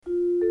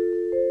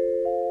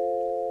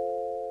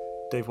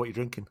Dave, what are you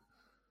drinking?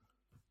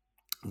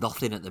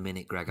 Nothing at the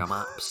minute, Greg. I'm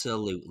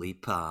absolutely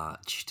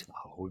parched.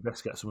 Oh, we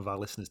best get some of our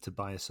listeners to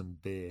buy us some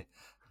beer.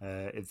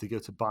 If they go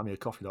to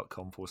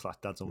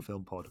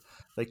buymeacoffee.com/dadsonfilmpod,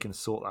 they can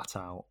sort that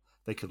out.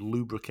 They can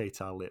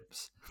lubricate our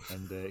lips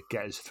and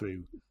get us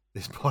through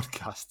this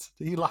podcast.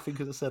 Are you laughing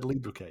because I said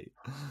lubricate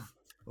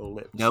or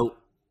lips? No.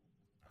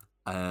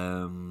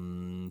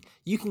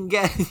 You can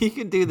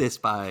do this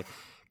by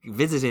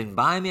visiting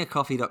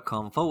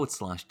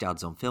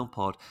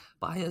buymeacoffee.com/dadsonfilmpod.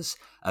 Buy us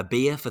a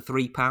beer for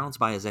 £3.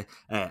 Buy us a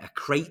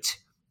crate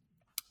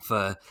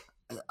for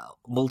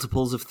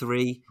multiples of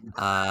 3.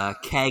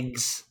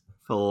 Kegs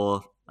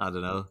for, I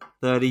don't know,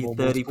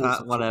 30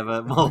 pounds,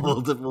 whatever. More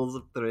multiples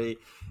of 3.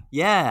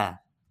 Yeah,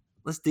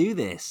 let's do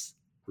this.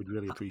 We'd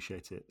really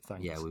appreciate it.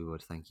 Thanks. Yeah, we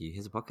would. Thank you.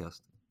 Here's a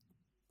podcast.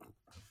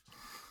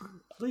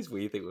 At least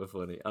we think we're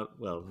funny.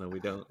 Well, no, we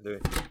don't do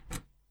it.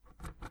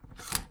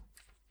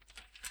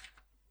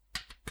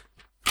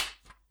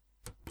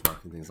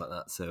 And things like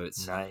that. So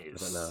it's nice. I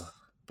don't know,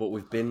 but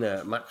we've been.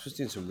 Max was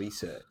doing some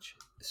research.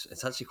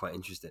 It's actually quite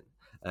interesting.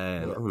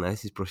 Oh,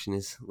 nice! He's brushing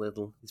his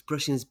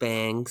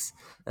bangs.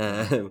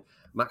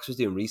 Max was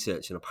doing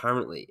research, and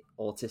apparently,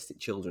 autistic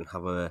children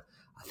have I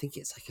think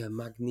it's like a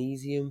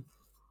magnesium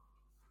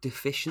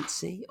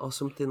deficiency or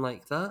something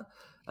like that.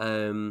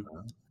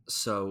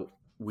 So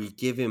we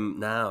give him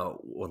now,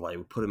 or like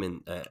we put him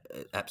in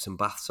Epsom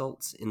bath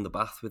salts in the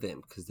bath with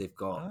him because they've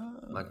got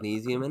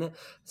magnesium in it.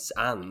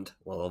 And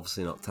well,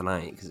 obviously not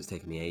tonight because it's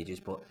taken me ages.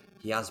 But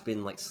he has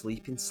been like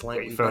sleeping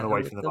slightly. Get your phone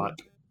away from the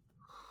mic.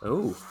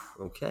 Oh,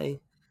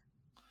 okay.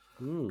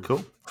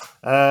 Cool.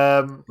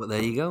 But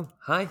there you go.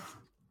 Hi.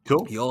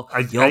 Cool. You're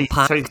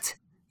packed.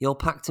 You're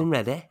packed and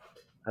ready.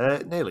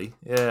 Nearly.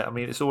 Yeah. I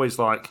mean, it's always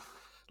like.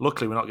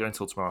 Luckily, we're not going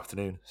until tomorrow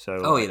afternoon. So.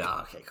 Oh, you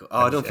know. Okay, cool.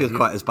 Oh, I don't feel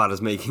quite as bad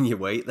as making you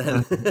wait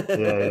then.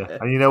 yeah.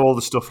 And you know all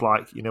the stuff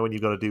like when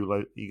you've got to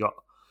do you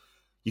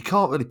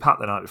can't really pack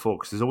the night before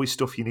because there's always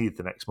stuff you need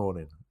the next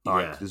morning.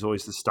 Like there's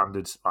always the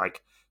standards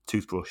like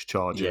toothbrush,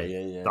 charger,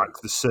 like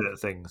the certain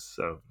things.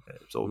 So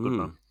it's all good,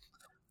 man.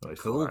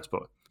 Cool. Nice,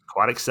 but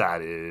quite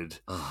excited.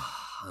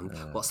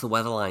 What's the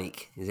weather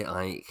like? Is it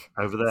like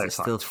over there? It's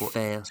still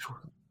fair.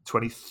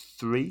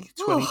 23,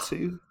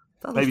 22,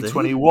 maybe do.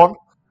 21.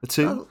 A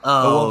 2.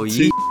 Oh,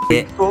 you!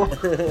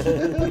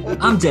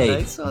 I'm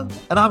Dave.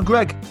 And I'm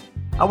Greg.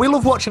 And we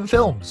love watching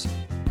films.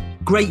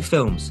 Great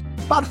films.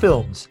 Bad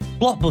films.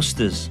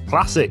 Blockbusters.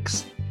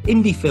 Classics.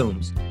 Indie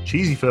films.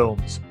 Cheesy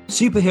films.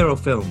 Superhero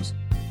films.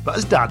 But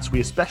as dads, we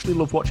especially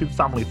love watching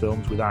family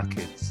films with our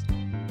kids.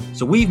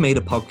 So we've made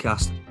a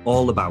podcast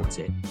all about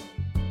it.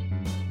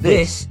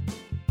 This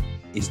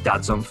is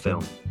Dads on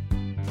Film.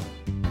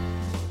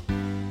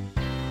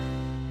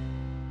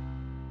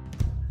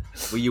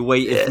 Were you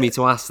waiting for me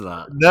to ask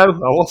that? No,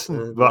 I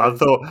wasn't. But I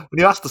thought, when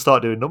you asked to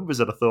start doing numbers,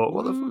 and I thought,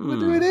 what the fuck are we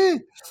doing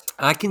here?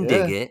 I can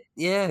dig it.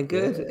 Yeah,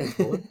 good.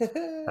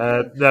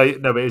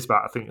 No, but it's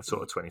about, I think it's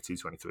sort of 22,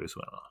 23 as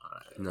well.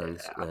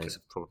 Nice. I guess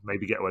I'd probably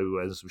maybe get away with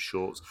wearing some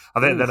shorts.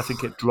 Then I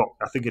think it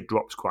dropped. I think it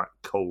drops quite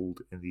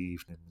cold in the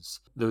evenings.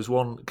 There was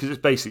one, because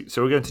it's basically,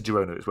 so we're going to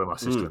Girona, it's where my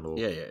sister-in-law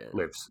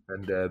lives.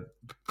 And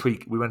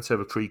we went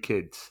over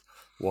pre-kids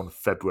one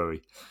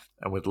February,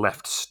 and we'd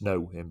left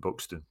snow in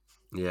Buxton.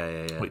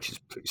 Yeah. Which is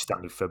pretty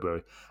standard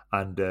February.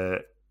 And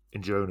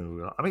in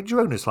Girona,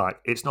 Girona's like,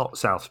 it's not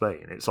South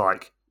Spain. It's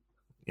like,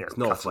 it's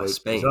northwest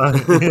Spain.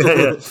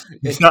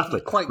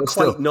 Exactly. quite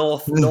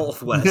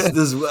northwest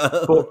as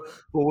well. But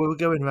we were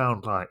going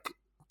around like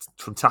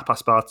from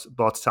tapas bar to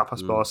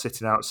tapas bar,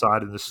 sitting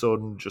outside in the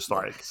sun, just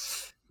like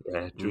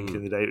drinking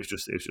in the day. It was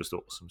just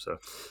awesome. So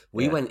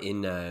we went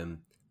in.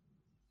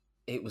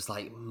 It was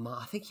like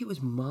I think it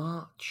was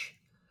March,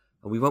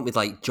 and we went with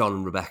like John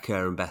and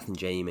Rebecca and Beth and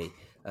Jamie.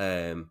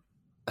 A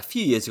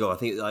few years ago, I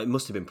think it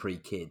must have been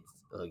pre-kids.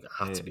 Like, it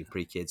had to be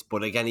pre-kids.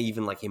 But again,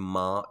 even like in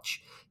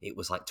March, it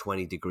was like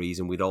 20 degrees,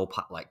 and we'd all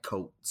packed like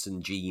coats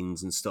and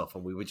jeans and stuff,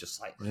 and we were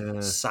just like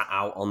sat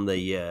out on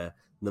the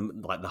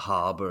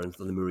harbour and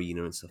the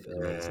marina and stuff.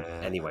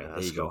 Anyway,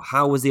 there you go.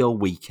 How was the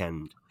old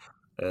weekend?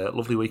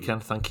 Lovely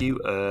weekend, thank you.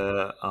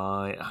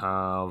 I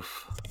have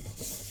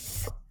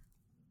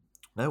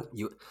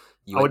You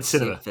I went to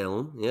cinema.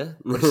 Film, yeah.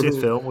 Went to see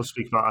a film. We'll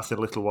speak about that in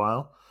a little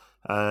while.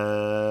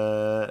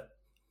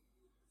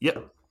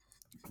 Yep.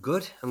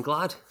 Good. I'm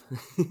glad.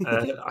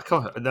 I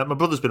can't. My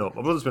brother's been up.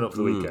 My brother's been up for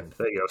the weekend.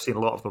 There you go. I've seen a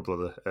lot of my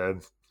brother.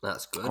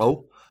 That's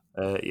good.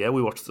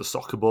 We watched the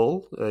soccer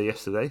ball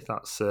yesterday.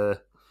 That's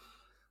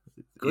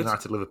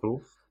United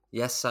Liverpool.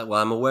 Yes. Well,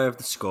 I'm aware of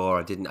the score.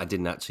 I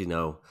didn't actually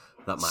know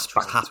that match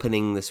was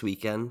happening this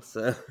weekend.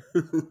 So.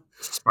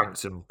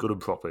 Spanked him good and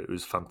proper. It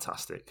was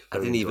fantastic. I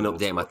didn't even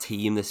update my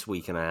team this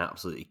week, and I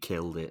absolutely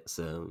killed it.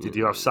 So. Did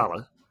you have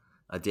Salah?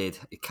 I did.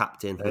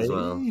 Captain as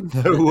well.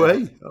 No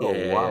way. Oh,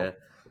 wow. Yeah.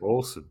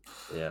 Awesome.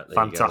 Yeah.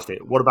 Fantastic.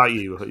 What about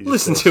you?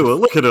 Listen to it.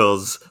 Look at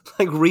us.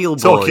 Like real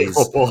talking boys.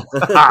 Football.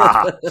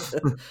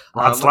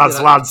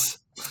 Lads.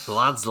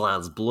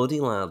 Lads. Bloody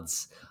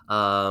lads.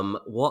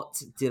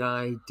 What did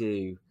I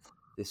do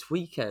this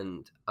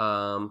weekend?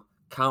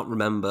 Can't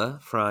remember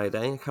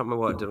Friday. I can't remember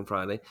what I did on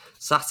Friday.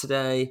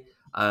 Saturday,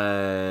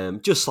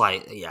 just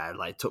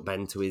like took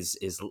Ben to his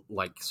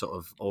like sort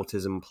of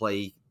autism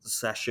play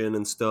session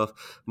and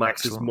stuff.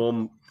 Max's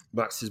mum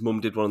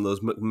did one of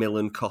those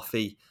Macmillan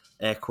coffee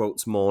air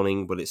quotes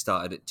morning, but it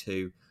started at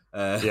 2.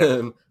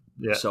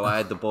 So I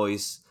had the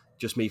boys,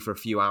 just me for a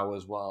few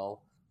hours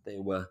while they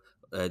were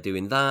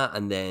doing that,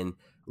 and then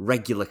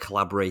regular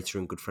collaborator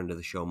and good friend of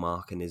the show,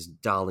 Mark, and his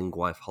darling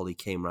wife Holly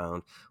came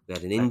round. We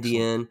had an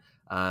Indian,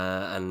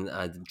 and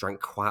I drank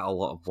quite a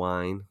lot of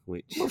wine,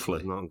 which is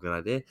not a good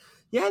idea.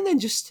 Yeah, and then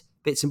just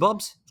bits and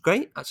bobs. It's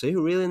great, actually. A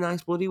really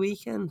nice bloody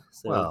weekend.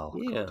 So,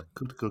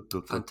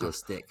 good.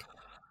 Fantastic.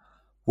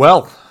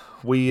 Well,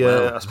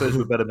 I suppose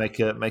we better make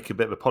a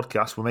bit of a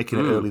podcast. We're making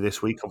it early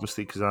this week,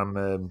 obviously, because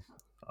I'm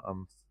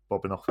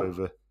bobbing off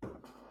over.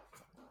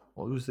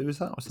 Who was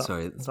that?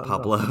 Sorry, it's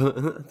Pablo.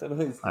 I don't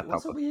know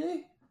what's up with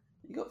you.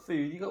 You got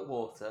food, you got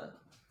water.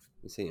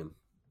 You see him.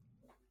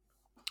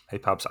 Hey,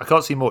 Pabs. I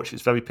can't see much.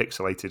 It's very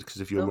pixelated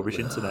because of your rubbish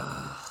internet.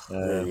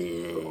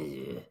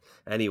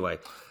 Anyway,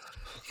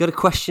 you got a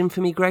question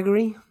for me,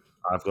 Gregory?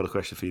 I've got a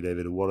question for you,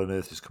 David. What on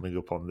earth is coming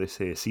up on this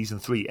here Season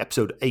 3,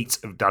 Episode 8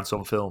 of Dads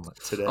on Film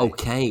today?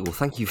 Okay, well,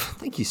 thank you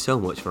so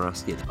much for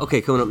asking.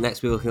 Okay, coming up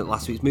next, we're looking at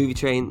last week's movie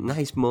train.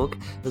 Nice mug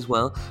as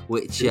well,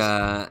 which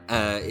last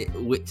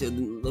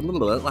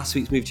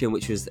week's movie train,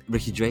 which was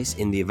Ricky Gervais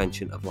in The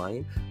Invention of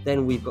Lying.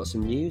 Then we've got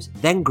some news.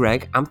 Then,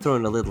 Greg, I'm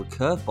throwing a little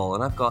curveball,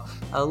 and I've got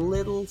a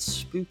little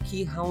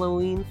spooky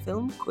Halloween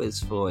film quiz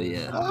for you.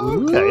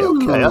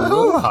 Okay.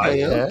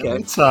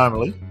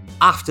 Timely.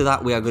 After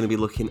that, we are going to be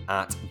looking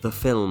at the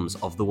films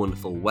of the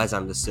wonderful Wes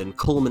Anderson,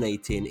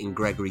 culminating in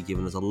Gregory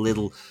giving us a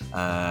little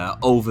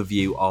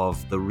overview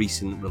of the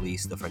recent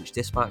release, The French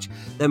Dispatch.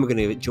 Then we're going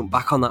to jump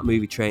back on that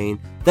movie train.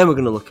 Then we're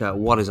going to look at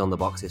what is on the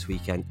box this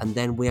weekend. And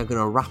then we are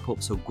going to wrap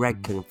up so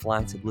Greg can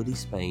fly to bloody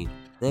Spain.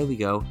 There we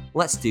go.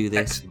 Let's do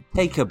this. Excellent.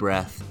 Take a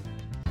breath.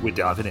 We're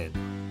diving in.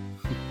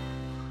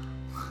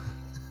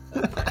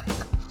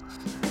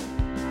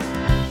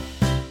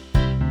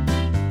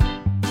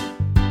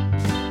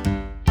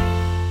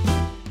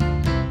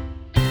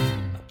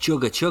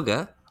 Chugga,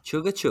 chugga,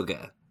 chugga,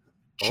 chugga.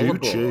 Choo,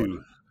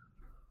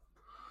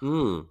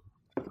 choo.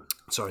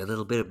 Sorry, a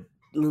little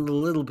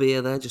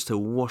beer there just to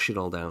wash it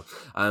all down.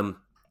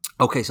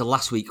 Okay, so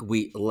last week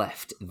we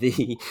left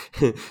the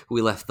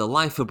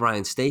Life of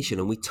Brian Station,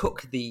 and we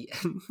took the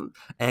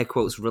air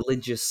quotes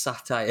religious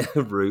satire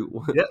route,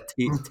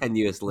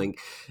 tenuous link,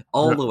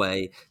 all the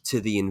way to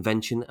The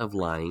Invention of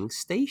Lying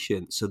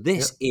Station. So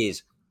this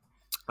is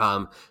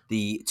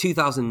the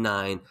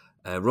 2009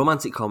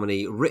 romantic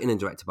comedy written and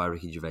directed by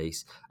Ricky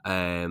Gervais,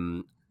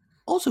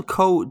 also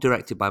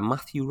co-directed by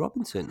Matthew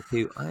Robinson,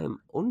 who I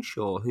am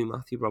unsure who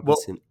Matthew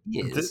Robinson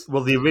is.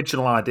 The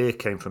original idea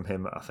came from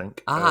him, I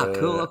think.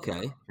 Cool,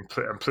 okay.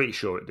 I'm pretty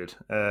sure it did.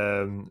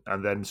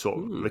 And then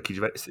sort of Ricky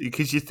Gervais,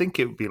 because you think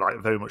it would be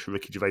like very much a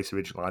Ricky Gervais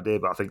original idea,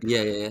 but I think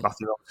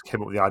Matthew Robinson came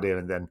up with the idea,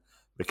 and then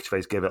Ricky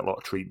Gervais gave it a lot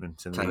of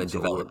treatment and kind of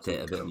developed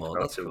it a bit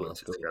more.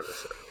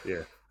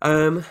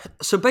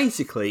 So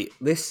basically,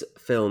 this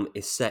film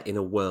is set in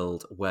a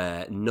world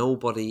where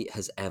nobody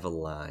has ever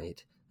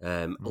lied.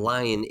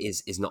 Lying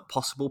is not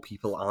possible.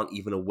 People aren't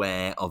even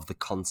aware of the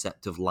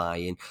concept of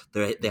lying.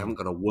 They haven't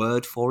got a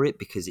word for it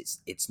because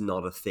it's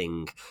not a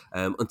thing.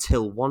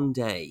 Until one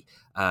day,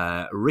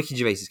 Ricky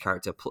Gervais'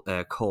 character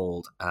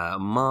called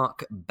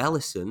Mark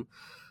Bellison,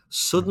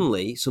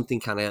 suddenly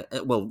something kind of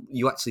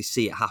you actually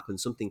see it happen.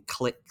 Something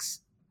clicks.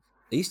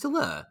 Are you still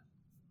there?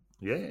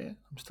 Yeah,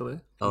 I'm still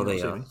here. Oh, there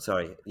you are.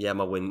 Sorry. Yeah,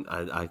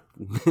 I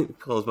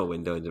closed my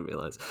window and didn't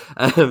realise.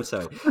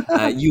 Sorry.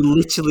 You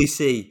literally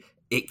see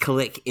it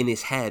click in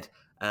his head.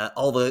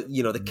 All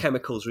the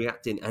chemicals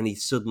reacting, and he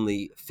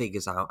suddenly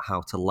figures out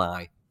how to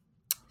lie.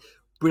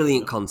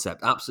 Brilliant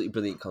concept, absolutely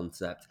brilliant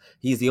concept.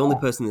 He's the only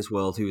person in this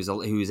world who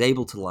is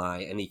able to lie,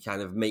 and he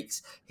kind of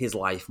makes his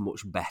life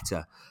much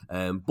better.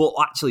 But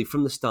actually,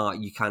 from the start,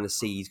 you kind of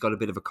see he's got a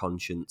bit of a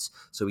conscience,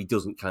 so he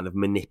doesn't kind of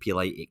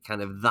manipulate it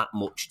kind of that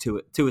much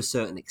to a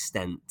certain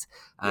extent.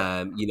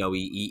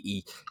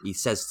 He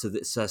says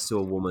to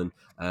a woman,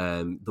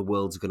 "The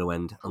world's going to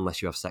end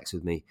unless you have sex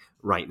with me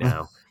right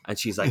now." And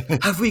she's like,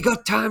 "Have we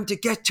got time to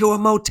get to a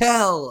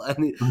motel?"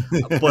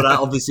 But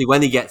obviously,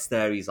 when he gets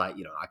there, he's like,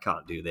 "I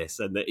can't do this."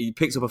 And he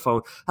picks up a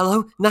phone.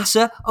 "Hello,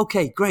 NASA?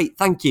 Okay, great,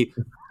 thank you.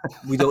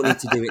 We don't need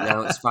to do it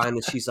now. It's fine."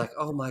 And she's like,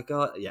 "Oh my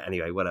god." Yeah.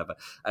 Anyway, whatever.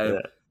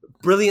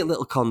 Brilliant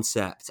little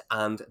concept,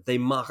 and they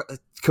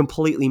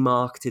completely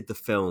marketed the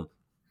film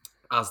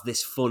as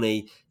this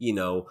funny,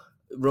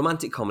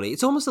 romantic comedy.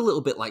 It's almost a little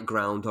bit like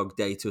Groundhog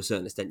Day to a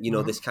certain extent.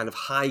 This kind of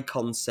high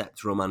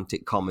concept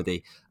romantic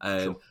comedy.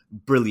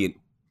 Brilliant.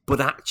 But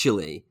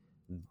actually,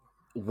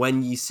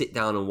 when you sit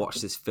down and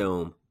watch this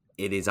film,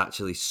 it is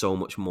actually so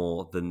much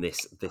more than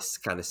this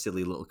kind of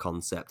silly little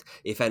concept.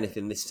 If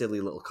anything, this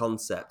silly little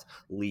concept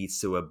leads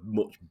to a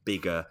much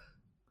bigger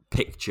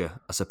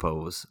picture, I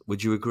suppose.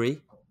 Would you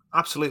agree?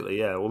 Absolutely,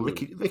 yeah. Well,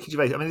 Ricky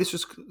Gervais, I mean, this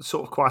was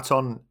sort of quite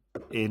on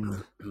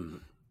in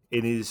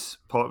in his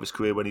part of his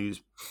career when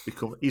he's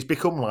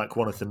become like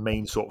one of the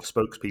main sort of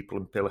spokespeople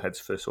and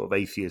pillheads for sort of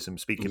atheism,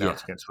 speaking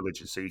out against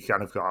religion. So you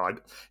kind of got you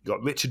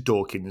got Richard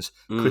Dawkins,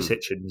 Chris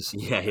Hitchens,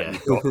 and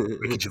you've got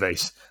Ricky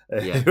Gervais,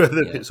 who are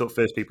the sort of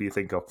first people you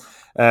think of.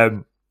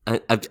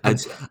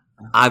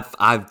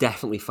 I've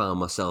definitely found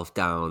myself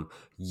down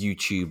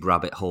YouTube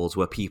rabbit holes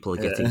where people are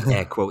getting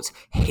air quotes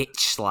hitch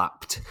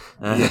slapped.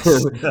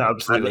 Yes,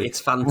 absolutely, it's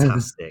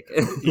fantastic.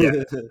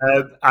 And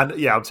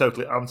I'm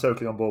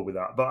totally on board with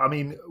that. But I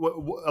mean,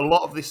 a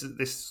lot of this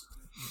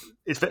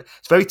it's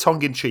very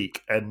tongue in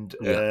cheek, and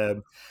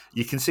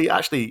you can see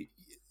actually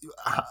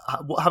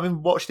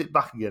having watched it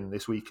back again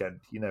this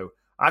weekend,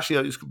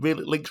 actually, it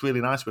links really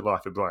nice with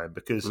Life of Brian,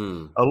 because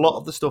a lot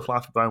of the stuff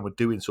Life of Brian were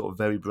doing sort of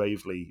very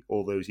bravely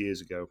all those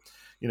years ago,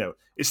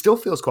 it still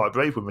feels quite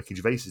brave when Ricky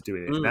Gervais is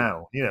doing it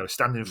now.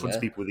 Standing in front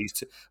of people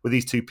with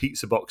these two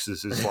pizza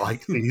boxes as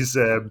like these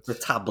the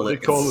tablets.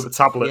 They call them the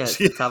tablets.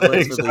 Yeah,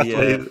 tablets exactly.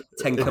 With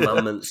the Ten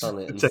Commandments on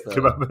it.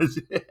 Commandments,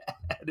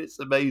 and it's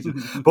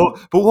amazing. but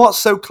what's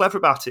so clever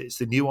about it is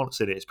the nuance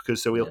in it. It's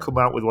because he'll come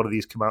out with one of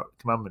these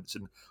commandments,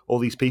 and all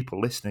these people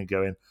listening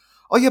going,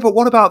 "Oh yeah, but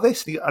what about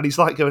this?" And he's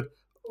like going,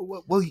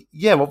 well,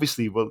 yeah,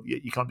 obviously,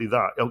 you can't do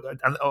that.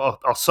 And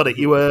sorry,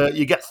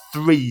 you get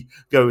 3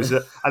 goes,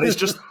 and it's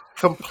just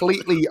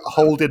completely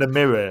holding a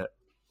mirror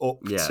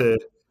up to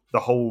the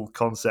whole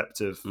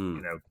concept of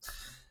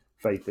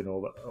faith and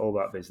all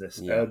that business.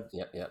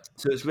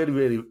 So it's really,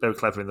 really very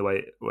clever in the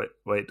way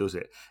it does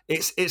it.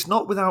 It's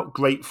not without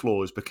great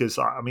flaws, because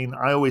I mean,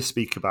 I always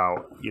speak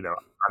about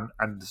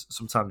and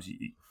sometimes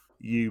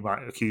you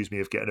might accuse me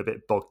of getting a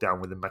bit bogged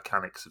down with the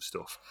mechanics of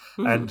stuff,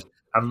 and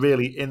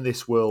really in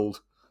this world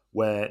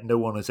where no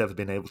one has ever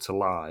been able to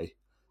lie,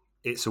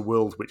 it's a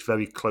world which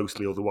very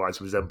closely otherwise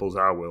resembles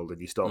our world,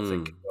 and you start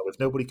thinking, well, if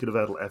nobody could have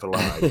ever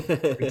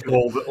lied,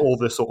 all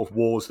the sort of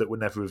wars that would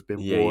never have been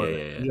won,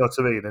 you know what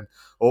I mean, and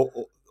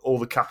all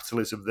the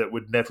capitalism that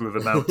would never have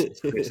amounted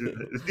to this,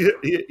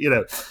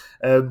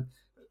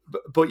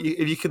 but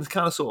if you can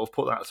kind of sort of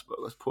put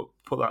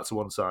that to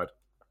one side,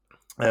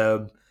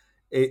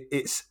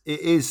 it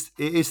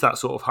is that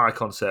sort of high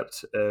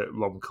concept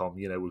rom-com.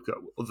 We've got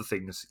other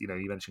things. You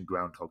mentioned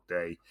Groundhog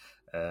Day,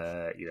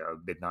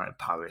 Midnight in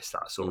Paris,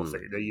 that sort of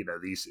thing.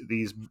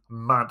 These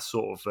mad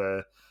sort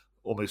of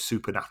almost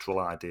supernatural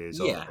ideas.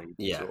 Sort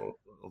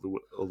of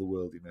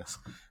otherworldliness.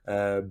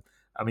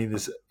 I mean,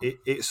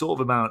 it sort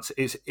of amounts.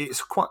 It's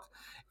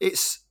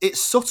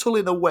subtle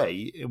in a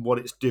way in what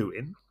it's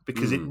doing,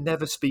 because it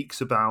never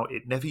speaks about,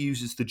 it never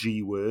uses the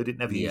G word, it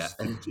never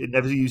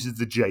uses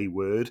the J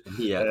word, or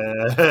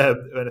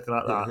anything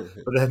like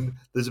that. But then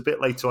there's a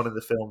bit later on in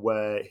the film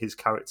where his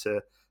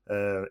character,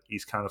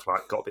 he's kind of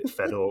like got a bit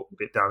fed up, a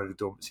bit down in the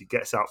dumps. He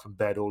gets out from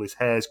bed, all his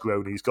hair's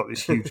grown, he's got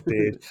this huge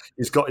beard,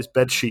 he's got his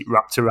bed sheet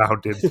wrapped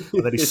around him,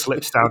 and then he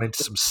slips down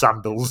into some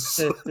sandals.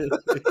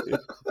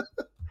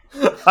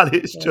 And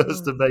it's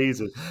just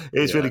amazing.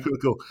 It's really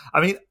cool.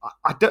 I mean,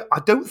 I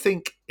don't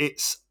think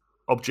it's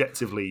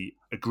objectively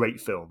a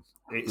great film.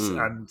 It's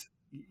and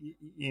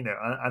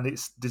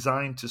it's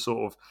designed to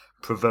sort of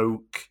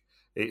provoke.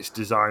 It's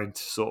designed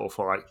to sort of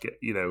like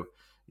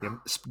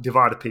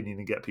divide opinion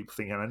and get people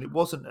thinking. And it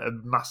wasn't a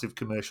massive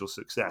commercial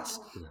success,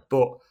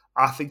 but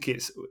I think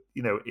it's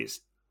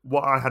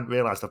what I hadn't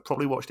realised. I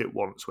probably watched it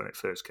once when it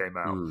first came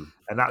out,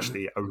 and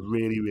actually I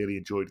really, really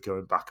enjoyed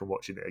going back and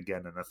watching it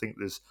again. And I think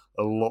there's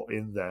a lot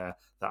in there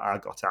that I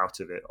got out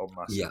of it on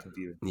my second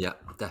viewing. Yeah,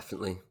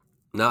 definitely.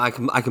 No, I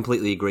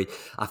completely agree.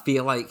 I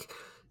feel like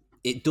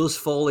it does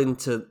fall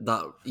into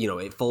that,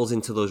 it falls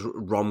into those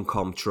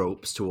rom-com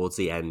tropes towards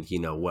the end,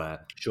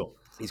 where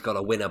he's got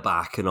to win her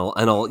back and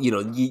all,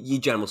 your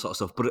general sort of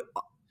stuff. But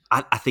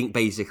I think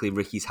basically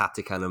Ricky's had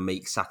to kind of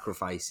make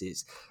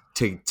sacrifices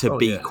to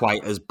be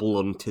quite as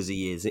blunt as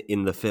he is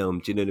in the film.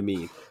 Do you know what I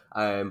mean?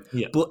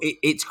 But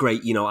it's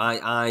great.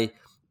 I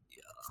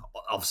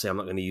obviously I'm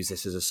not going to use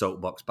this as a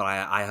soapbox, but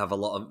I have a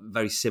lot of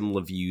very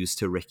similar views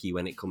to Ricky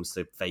when it comes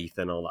to faith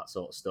and all that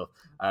sort of stuff.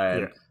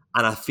 And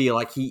I feel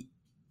like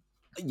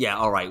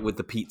all right, with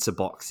the pizza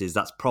boxes,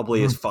 that's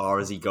probably as far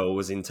as he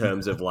goes in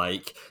terms of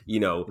like,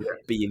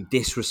 being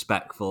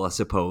disrespectful, I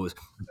suppose.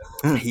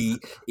 He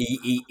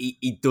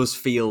does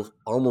feel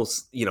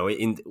almost,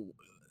 in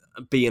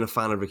being a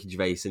fan of Ricky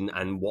Gervais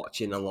and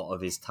watching a lot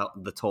of his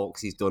the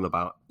talks he's done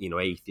about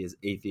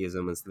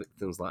atheism and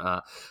things like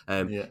that,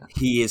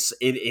 he is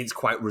it's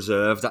quite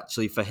reserved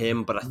actually for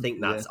him, but I think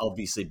that's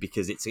obviously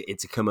because it's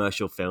a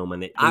commercial film,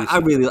 and I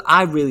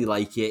really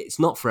like it. It's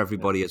not for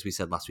everybody, as we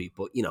said last week,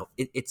 but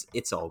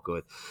it's all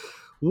good.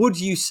 Would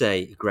you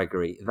say,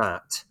 Gregory,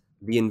 that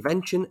The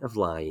Invention of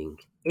Lying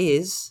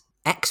is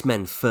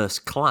X-Men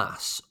First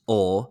Class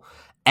or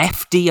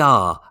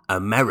FDR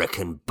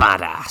American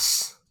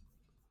Badass?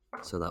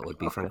 So that would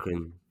be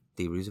Franklin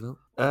D. Roosevelt.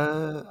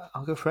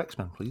 I'll go for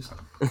X-Men, please.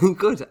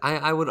 Good.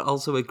 I would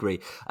also agree.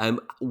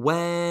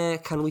 Where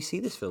can we see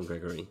this film,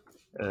 Gregory?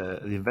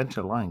 The Invention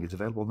of Lying is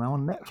available now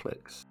on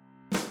Netflix.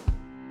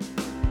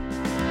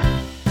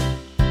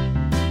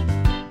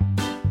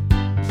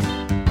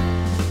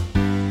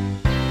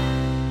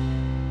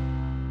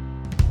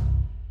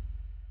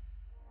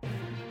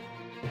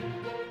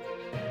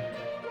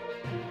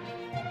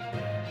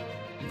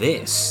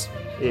 this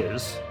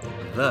is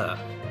the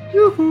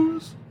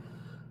Yoo-hoos.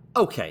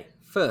 Okay,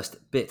 first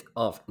bit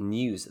of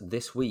news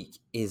this week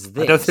is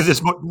this. I don't think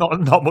there's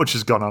not much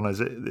has gone on, is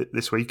it,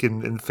 this week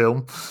in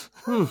film?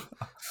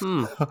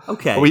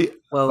 Okay.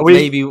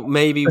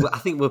 Maybe I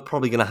think we're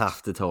probably going to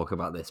have to talk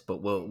about this, but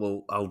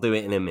I'll do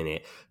it in a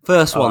minute.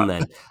 First one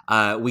then.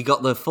 We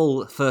got the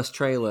full first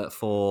trailer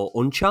for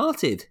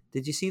Uncharted.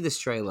 Did you see this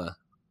trailer?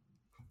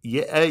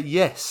 Yeah,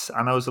 yes,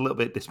 and I was a little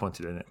bit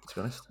disappointed in it, to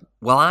be honest.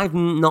 Well,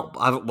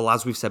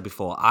 as we've said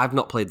before, I've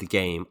not played the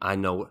game. I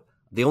know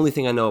the only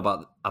thing I know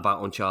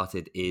about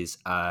Uncharted is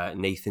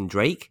Nathan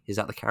Drake. Is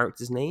that the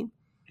character's name?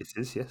 It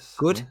is, yes.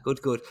 Good.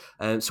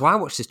 So I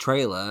watched this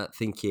trailer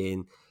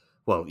thinking,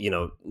 well,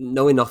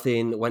 knowing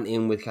nothing, went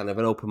in with kind of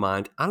an open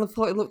mind, and I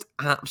thought it looked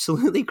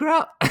absolutely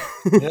crap.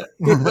 Yeah.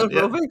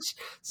 Rubbish.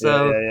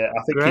 So yeah.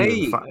 I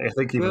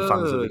think even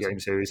fans of the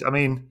game series. I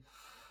mean,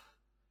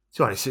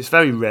 to be honest, it's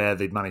very rare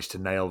they've managed to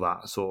nail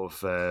that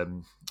sort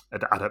of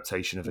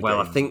adaptation of a game. Well,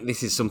 I think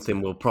this is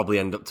something we'll probably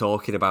end up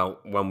talking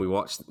about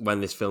when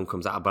this film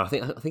comes out. But I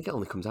think it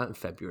only comes out in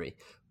February.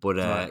 But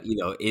right.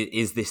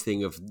 Is this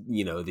thing of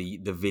the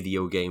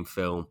video game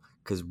film?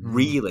 Because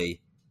really,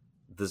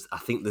 I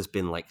think there's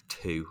been like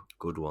 2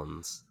 good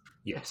ones.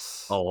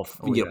 Yes, or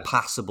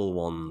passable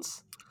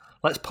ones.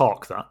 Let's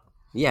park that.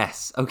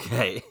 Yes.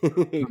 Okay.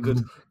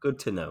 Good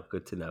to know.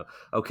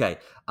 Okay.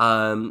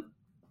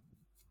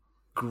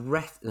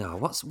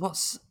 What's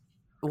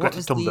Greta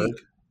Thunberg?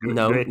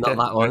 Not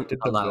that one.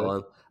 Not that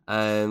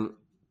one.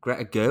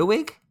 Greta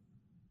Gerwig.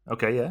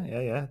 Okay,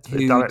 yeah.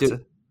 The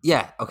director.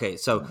 Okay.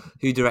 So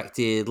who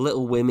directed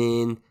Little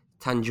Women?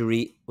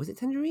 Tangerine. Was it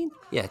Tangerine?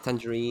 Yeah,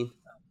 Tangerine.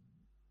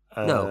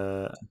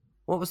 No.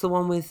 What was the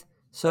one with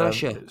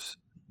Saoirse?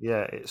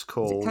 It's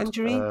called. Is it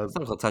Tangerine? It's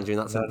not called Tangerine.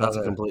 That's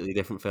a completely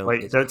different film.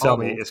 Wait, don't tell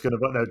me it's going to.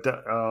 No,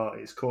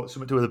 it's called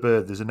something to do with a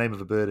bird. There's a name of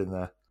a bird in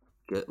there.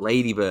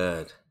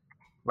 Ladybird.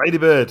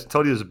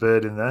 Told you there's a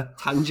bird in there.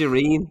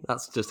 Tangerine.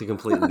 That's just a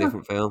completely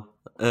different film.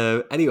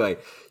 Anyway,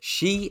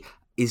 she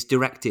is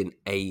directing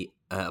a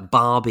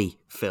Barbie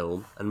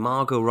film, and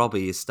Margot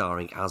Robbie is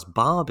starring as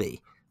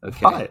Barbie.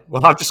 Okay. Right.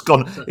 Well, I've just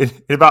gone in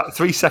about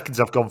 3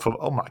 seconds. I've gone from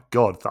oh my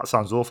god, that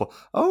sounds awful.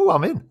 Oh,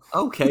 I'm in.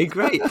 Okay,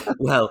 great.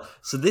 Well,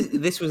 so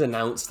this was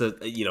announced a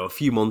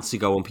few months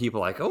ago, and people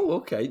are like, oh,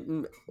 okay.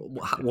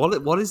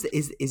 What is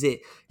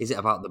it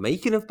about the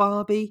making of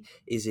Barbie?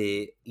 Is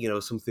it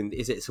something?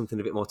 Is it something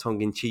a bit more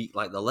tongue in cheek,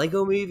 like the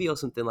Lego Movie or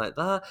something like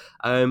that?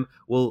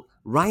 Well,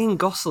 Ryan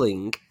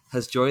Gosling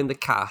has joined the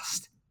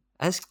cast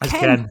as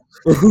Ken.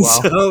 Wow.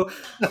 So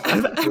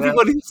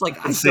everybody's like,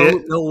 I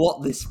don't know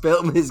what this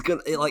film is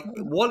gonna like.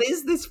 What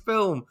is this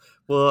film?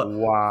 But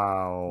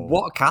wow,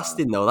 what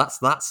casting though? That's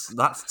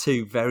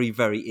 2 very,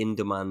 very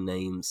in-demand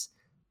names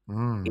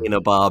in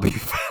a Barbie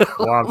film.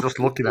 Wow, I'm just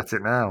looking at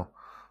it now.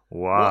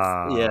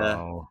 Wow.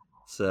 Yeah.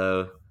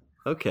 So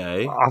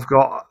okay, I've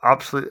got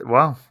absolutely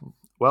wow.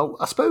 Well,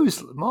 I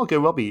suppose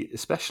Margot Robbie,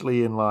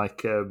 especially in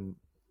like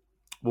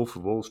Wolf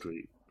of Wall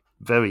Street,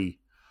 very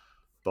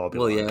Barbie.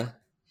 Well, yeah.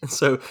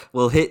 So,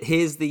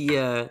 here's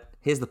the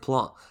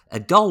plot. A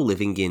doll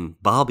living in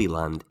Barbie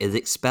Land is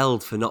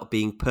expelled for not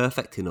being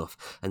perfect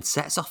enough and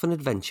sets off an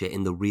adventure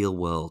in the real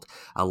world.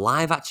 A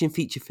live-action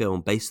feature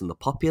film based on the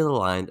popular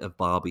line of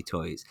Barbie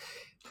toys.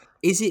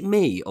 Is it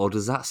me, or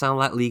does that sound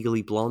like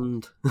Legally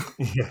Blonde?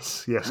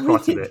 Yes,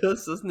 quite a bit. It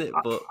does, doesn't it?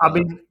 But I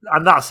mean,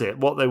 and that's it.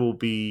 What they will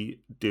be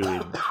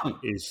doing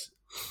is,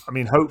 I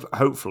mean,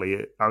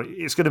 hopefully,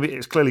 it's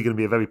clearly going to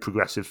be a very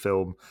progressive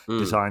film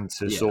designed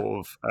to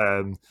sort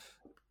of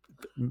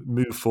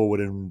move forward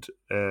and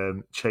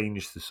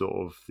change the sort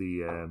of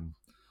the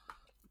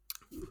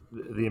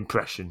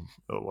impression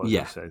of what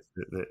I say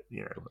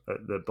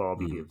that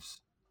Barbie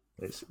gives.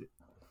 It's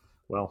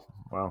wow,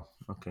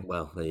 okay.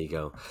 Well, there you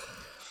go.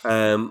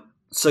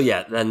 So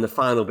yeah, then the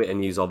final bit of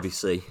news,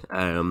 obviously,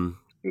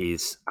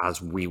 is,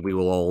 as we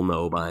will all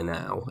know by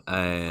now,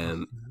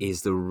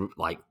 is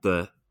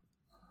the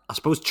I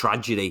suppose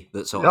tragedy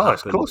that sort of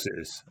happened. Of course it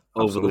is.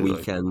 Over the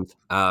weekend.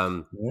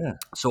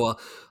 So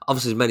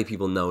obviously, as many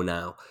people know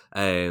now,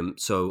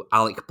 so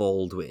Alec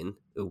Baldwin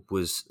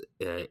is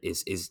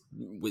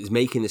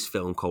making this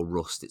film called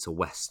Rust. It's a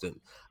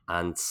Western,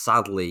 and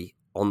sadly,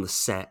 on the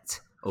set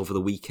over the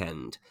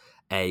weekend,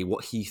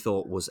 what he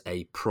thought was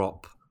a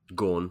prop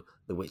gun,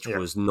 which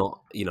was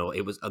not,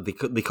 it was they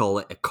call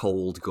it a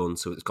cold gun,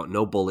 so it's got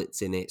no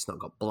bullets in it, it's not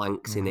got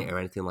blanks in it or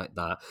anything like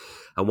that.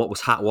 And what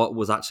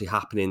was actually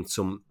happening,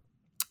 some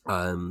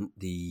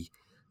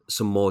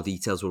more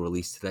details were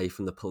released today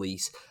from the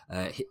police.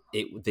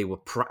 They were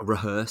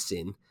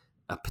rehearsing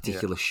a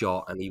particular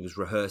shot, and he was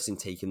rehearsing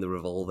taking the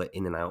revolver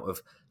in and out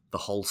of the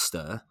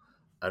holster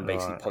and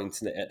basically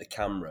pointing it at the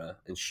camera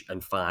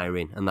and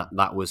firing. And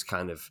that was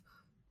kind of,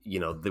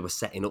 they were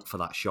setting up for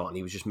that shot, and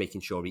he was just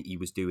making sure he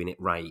was doing it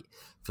right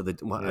for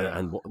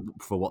and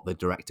for what the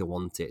director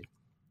wanted.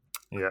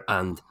 Yeah,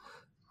 and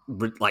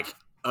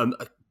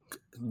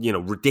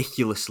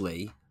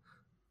ridiculously,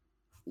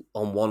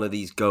 on one of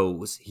these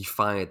goes, he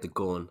fired the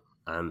gun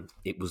and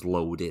it was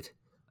loaded.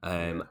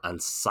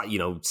 And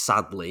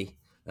sadly,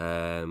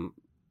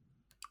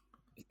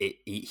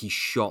 He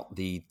shot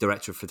the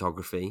director of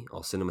photography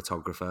or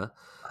cinematographer.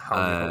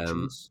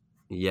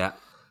 Yeah.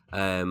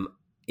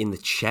 In the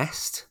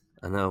chest.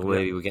 I know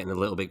we were getting a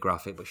little bit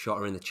graphic, but shot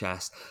her in the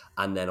chest,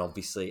 and then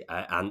obviously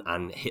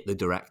and hit the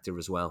director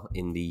as well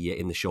in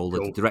the shoulder.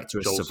 The director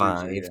has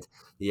survived.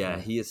 He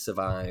has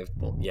survived,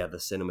 but the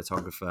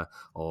cinematographer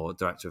or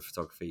director of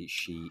photography,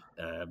 she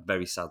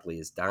very sadly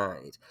has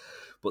died.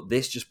 But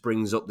this just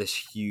brings up this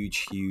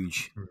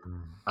huge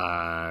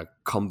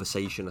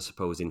conversation, I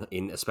suppose,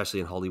 in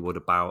especially in Hollywood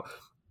about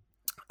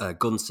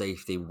gun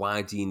safety.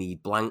 Why do you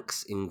need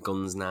blanks in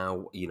guns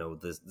now?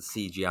 The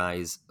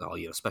CGI's or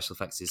special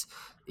effects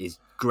is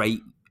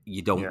great.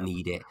 You don't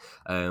need it.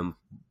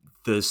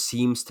 There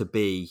seems to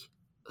be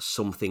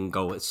something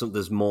going.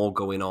 There's more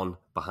going on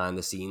behind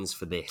the scenes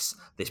for this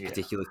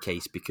particular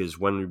case, because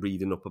when we're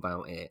reading up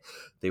about it,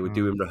 they were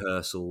doing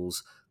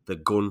rehearsals. The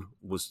gun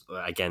was,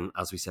 again,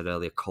 as we said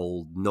earlier,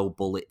 cold, no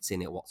bullets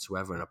in it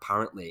whatsoever, and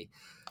apparently.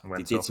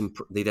 They did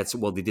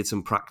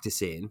some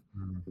practicing,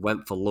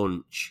 went for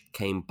lunch,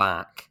 came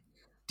back,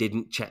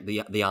 didn't check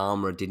the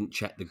armor, didn't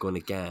check the gun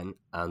again,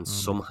 and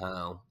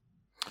somehow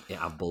it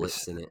had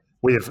bullets in it.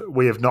 We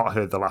have not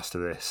heard the last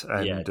of this,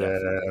 and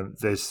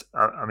there's,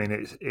 I mean,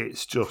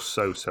 it's just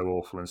so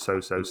awful and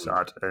so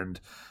sad, and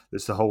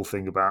there's the whole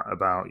thing about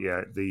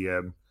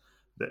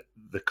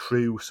the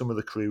crew. Some of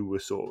the crew were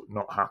sort of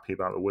not happy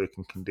about the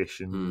working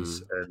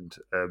conditions, and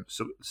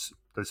so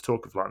there's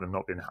talk of them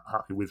not being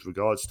happy with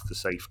regards to the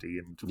safety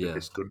and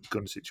this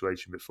gun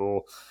situation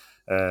before.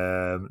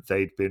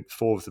 They'd been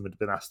 4 of them had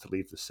been asked to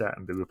leave the set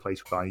and be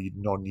replaced by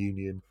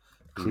non-union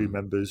crew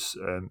members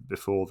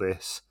before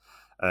this.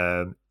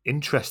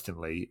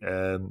 Interestingly,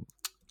 now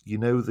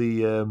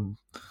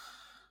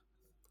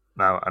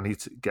I need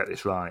to get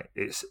this right.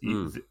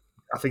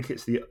 I think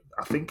it's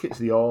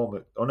the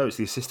armor. Oh no, it's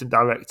the assistant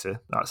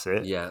director. That's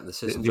it. Yeah, the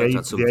assistant director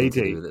had something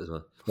to do with it as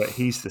well. But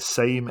he's the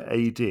same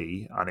AD,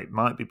 and it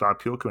might be by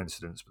pure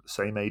coincidence, but the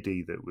same AD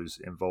that was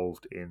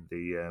involved in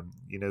the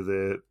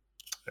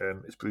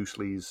it's Bruce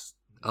Lee's.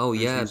 Oh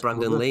yeah,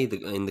 Brandon Lee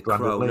in the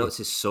Crow. No, it's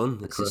his son.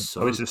 It's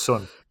his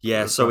son.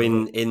 Yeah, so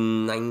in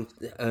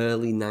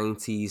early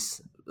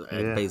 90s,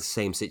 the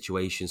same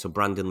situation. So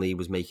Brandon Lee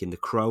was making the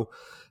Crow.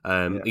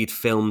 He'd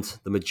filmed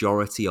the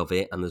majority of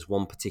it, and there's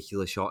one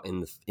particular shot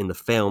in the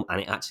film,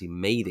 and it actually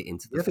made it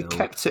into the film. They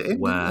kept it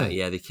in.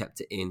 They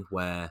kept it in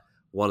where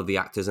one of the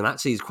actors, and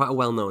actually he's quite a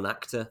well-known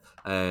actor.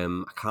 I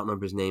can't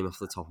remember his name off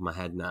the top of my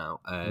head now.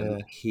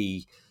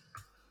 He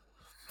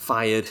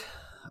fired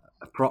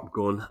a prop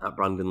gun at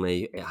Brandon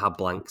Lee. It had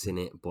blanks in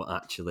it, but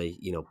actually,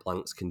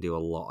 blanks can do a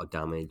lot of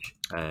damage,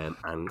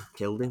 and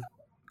killed him.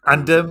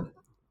 And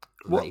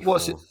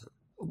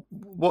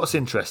what's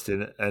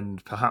interesting,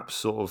 and perhaps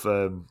sort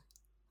of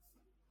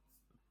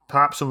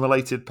perhaps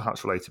unrelated,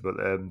 perhaps related, but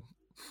a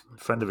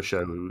friend of a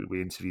show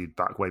we interviewed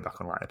way back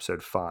on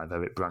episode 5,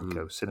 Eric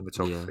Branco,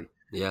 cinematographer,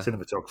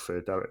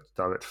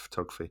 direct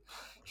photography.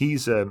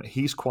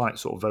 He's quite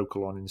sort of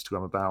vocal on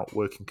Instagram about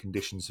working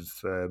conditions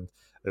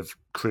of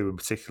crew, and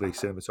particularly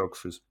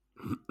cinematographers,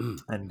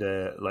 and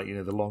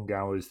the long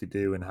hours they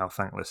do and how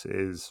thankless it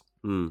is,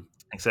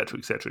 etc.,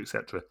 etc.,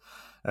 etc.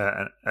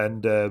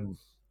 And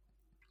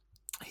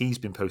he's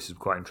been posting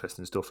some quite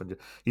interesting stuff, and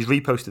he's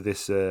reposted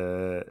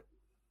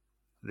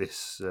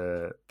this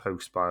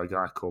post by a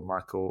guy called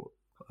Michael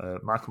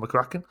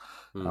McCracken.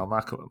 Now,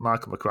 Michael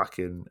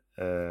McCracken,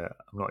 I'm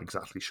not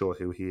exactly sure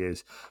who he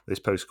is. This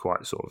post is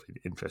quite sort of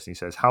interesting. He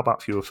says, "How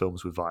about fewer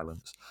films with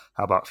violence?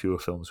 How about fewer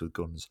films with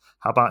guns?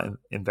 How about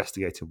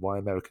investigating why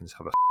Americans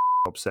have a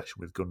obsession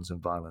with guns and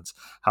violence?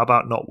 How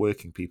about not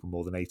working people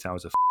more than 8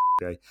 hours a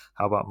day?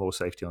 How about more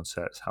safety on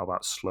sets? How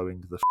about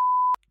slowing the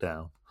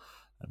down?"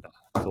 And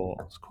I thought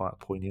it was quite a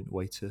poignant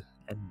way to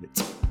end it.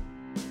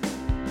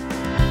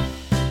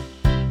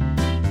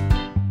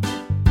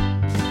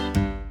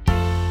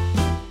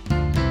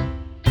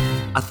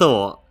 I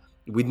thought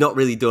we'd not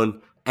really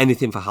done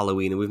anything for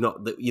Halloween, and we've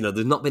not,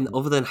 there's not been,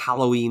 other than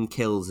Halloween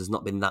Kills, there's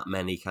not been that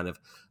many kind of,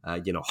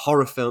 new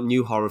horror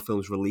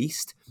films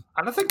released.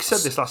 And I think I said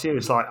this last year.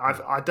 It's like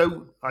I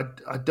don't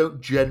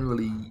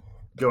generally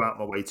go out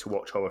my way to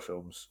watch horror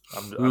films.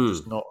 I'm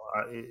just not.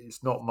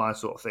 It's not my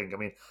sort of thing. I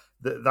mean,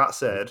 that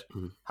said,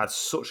 had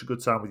such a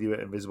good time with you at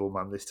Invisible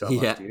Man this time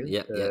last year.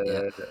 Yeah.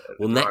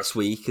 Well, next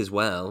week as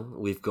well,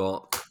 we've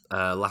got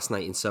Last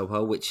Night in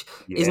Soho, which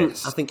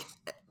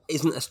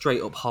isn't a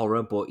straight up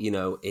horror, but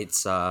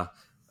it's a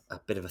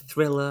bit of a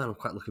thriller. I'm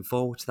quite looking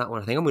forward to that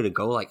one. I think I'm going to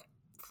go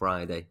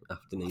Friday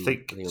afternoon.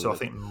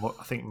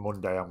 I think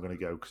Monday I'm going to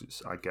go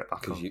because I get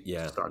back on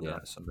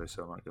Sunday,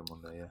 so I might go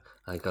Monday. Yeah,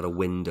 I got a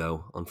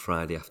window on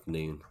Friday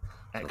afternoon.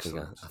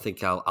 Excellent. I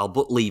think I'll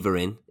put Lever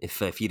in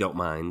if you don't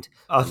mind.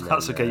 Oh,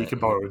 that's okay. You can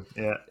borrow him.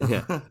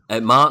 Yeah.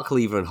 Mark,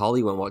 Lever, and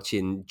Holly went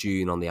watching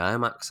Dune on the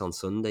IMAX on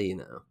Sunday.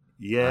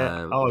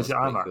 Yeah. Is it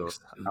IMAX?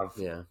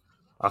 Cool.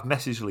 I've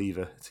messaged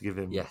Lever to give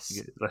him. Let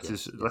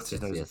us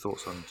know his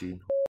thoughts on Dune.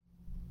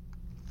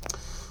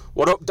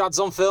 What up, Dads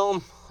on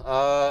Film?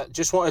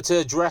 Just wanted to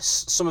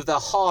address some of the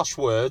harsh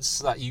words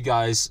that you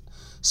guys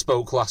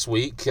spoke last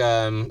week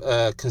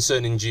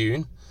concerning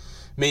Dune.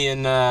 Me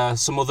and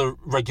some other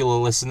regular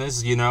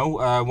listeners,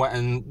 went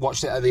and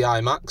watched it at the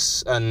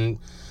IMAX, and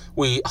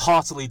we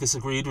heartily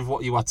disagreed with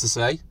what you had to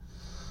say.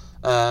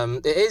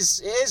 It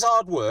is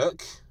hard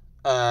work,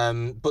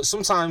 but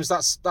sometimes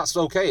that's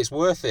okay. It's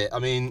worth it. I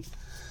mean,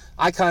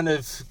 I kind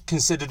of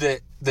considered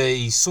it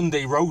the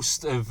Sunday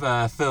roast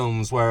of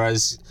films,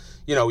 whereas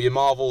your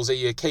Marvels are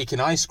your cake and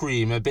ice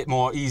cream, a bit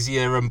more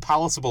easier and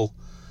palatable.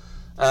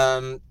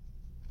 I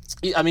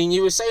mean,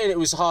 you were saying it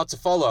was hard to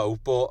follow,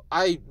 but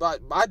I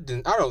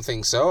don't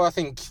think so. I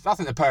think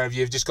the pair of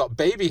you have just got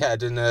baby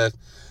head and a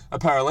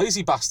pair of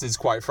lazy bastards,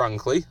 quite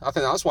frankly. I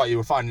think that's why you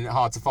were finding it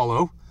hard to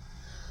follow.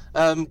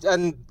 And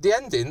the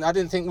ending, I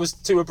didn't think was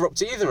too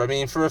abrupt either. I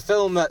mean, for a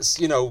film that's,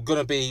 we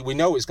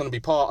know it's going to be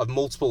part of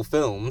multiple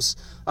films,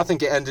 I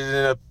think it ended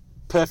in a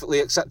perfectly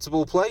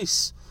acceptable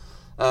place.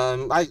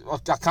 I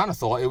kind of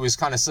thought it was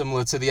kind of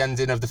similar to the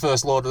ending of the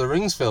first Lord of the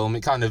Rings film.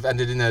 It kind of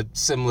ended in a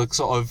similar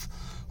sort of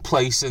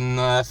place and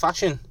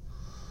fashion.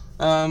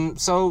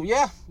 So,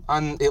 yeah,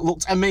 and it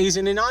looked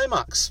amazing in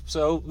IMAX.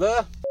 So,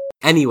 there.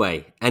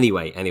 Anyway.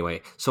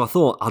 So I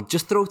thought I'll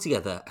just throw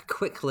together a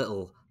quick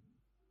little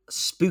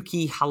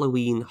spooky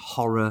Halloween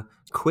horror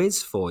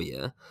quiz for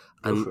you.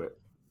 And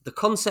the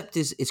concept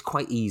is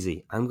quite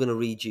easy. I'm going to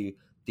read you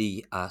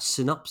the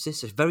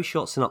synopsis, a very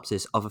short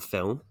synopsis of a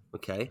film,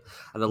 okay?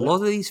 And a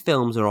lot of these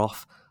films are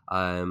off,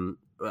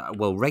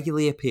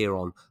 regularly appear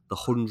on the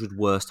 100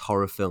 worst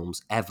horror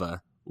films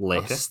ever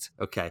list,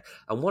 okay?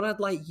 And what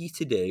I'd like you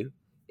to do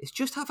is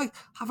just have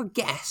a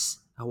guess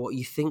at what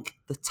you think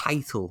the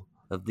title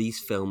of these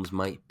films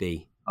might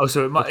be. Oh,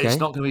 so it's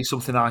not going to be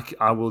something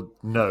I will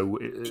know.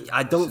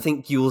 I don't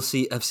think you will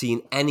have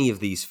seen any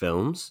of these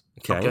films,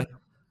 okay?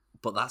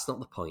 But that's not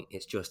the point.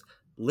 It's just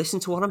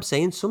listen to what I'm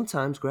saying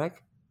sometimes, Greg.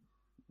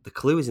 The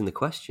clue is in the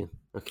question,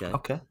 okay?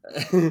 Okay.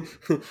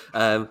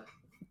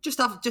 Just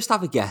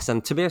have a guess,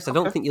 and to be honest, I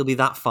don't think you'll be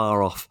that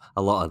far off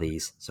a lot of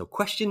these. So,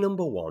 question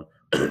number 1.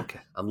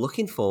 I'm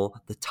looking for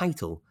the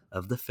title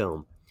of the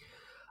film.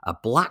 A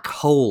black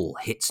hole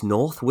hits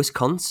North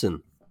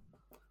Wisconsin,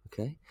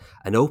 okay,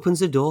 and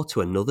opens a door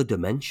to another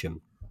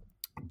dimension.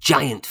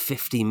 Giant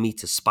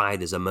 15-meter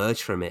spiders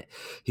emerge from it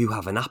who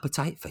have an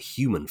appetite for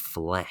human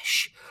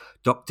flesh.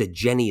 Dr.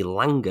 Jenny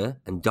Langer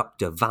and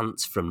Dr.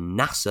 Vance from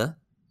NASA,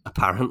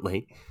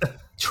 apparently,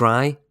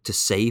 try to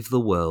save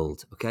the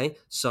world, okay?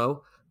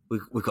 So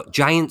we've got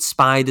giant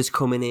spiders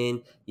coming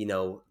in,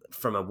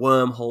 from a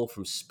wormhole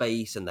from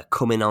space, and they're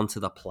coming onto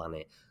the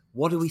planet.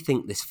 What do we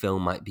think this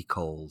film might be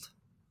called?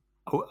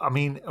 Oh, I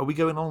mean, are we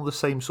going on the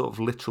same sort of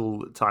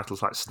literal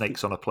titles like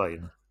Snakes on a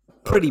Plane?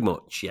 Pretty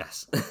much,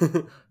 yes.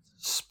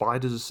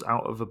 Spiders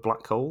out of a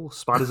black hole?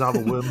 Spiders out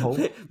of a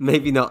wormhole?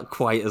 Maybe not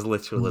quite as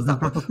literal as that,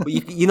 but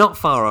you're not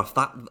far off.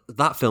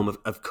 That film,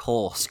 of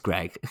course,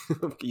 Greg,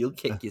 you'll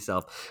kick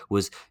yourself,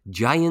 was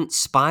Giant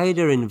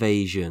Spider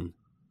Invasion.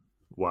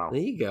 Wow.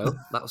 There you go.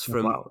 That was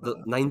from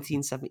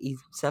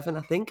 1977,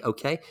 I think.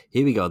 Okay,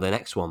 here we go. The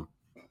next one.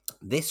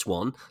 This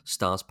one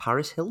stars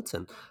Paris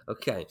Hilton.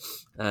 Okay.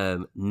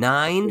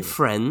 9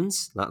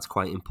 friends, that's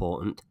quite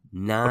important.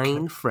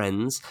 9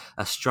 friends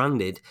are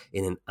stranded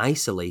in an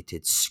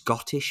isolated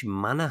Scottish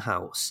manor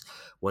house.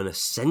 When a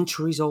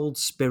centuries-old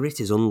spirit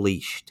is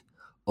unleashed,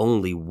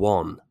 only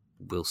one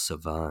will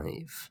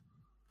survive.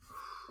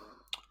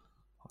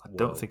 I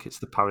don't think it's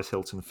the Paris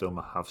Hilton film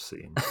I have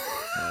seen.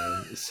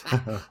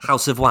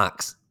 House of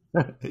Wax.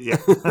 Yeah.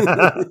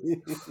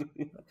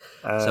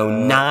 So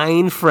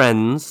 9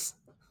 friends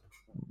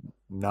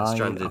 9,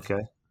 stranded.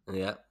 Okay.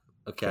 Yeah,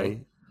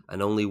 okay.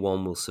 And only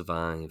one will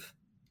survive.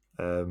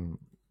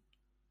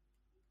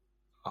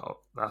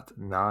 That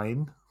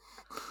 9.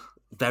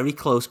 Very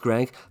close,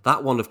 Greg.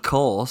 That one, of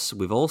course,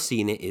 we've all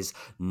seen it, is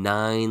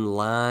 9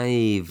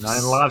 Lives.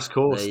 9 Lives, of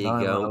course. There you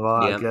 9 go.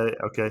 Lives. Yeah.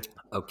 Okay.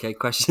 Okay,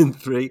 question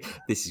 3.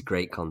 This is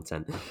great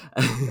content.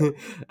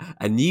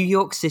 A New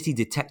York City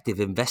detective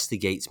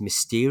investigates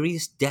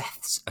mysterious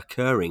deaths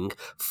occurring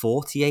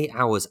 48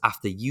 hours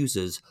after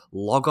users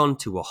log on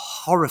to a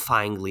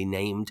horrifyingly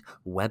named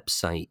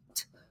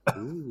website.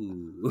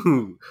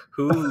 Ooh.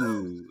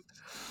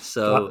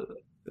 So...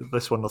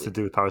 This one nothing to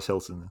do with Paris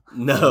Hilton.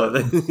 No.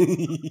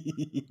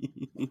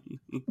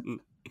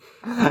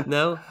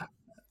 No?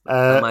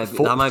 That might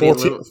be a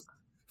little...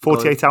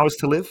 48 Hours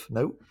to Live?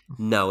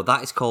 No,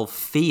 that is called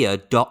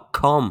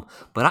fear.com,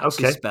 but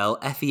actually spell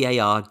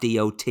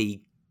FEARDOTCOM.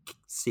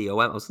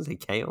 I was going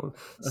to say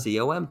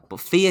KOM, but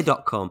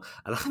fear.com.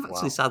 And I've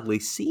actually sadly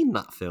seen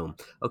that film.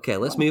 Okay,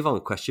 let's move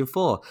on. Question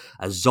 4.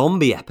 A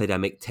zombie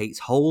epidemic takes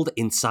hold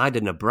inside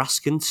a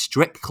Nebraskan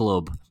strip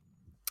club.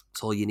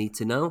 That's all you need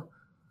to know.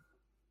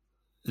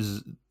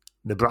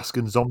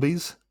 Nebraskan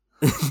zombies?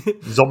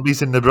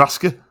 Zombies in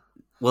Nebraska?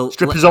 Well,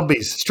 Stripper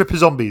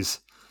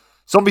zombies.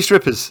 Zombie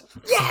strippers.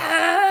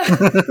 Yeah!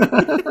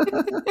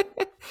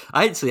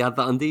 I actually had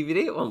that on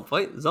DVD at one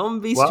point.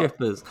 Zombie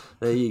strippers.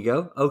 There you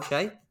go.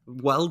 Okay.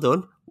 Well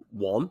done.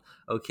 1.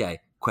 Okay.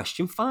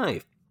 Question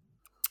 5.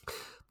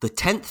 The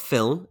 10th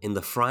film in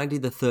the Friday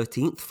the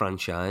 13th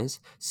franchise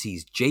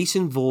sees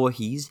Jason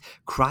Voorhees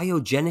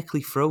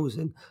cryogenically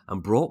frozen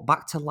and brought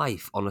back to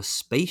life on a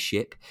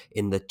spaceship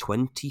in the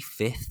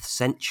 25th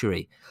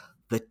century.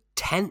 The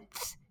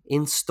 10th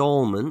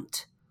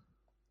installment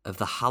of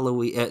the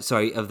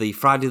of the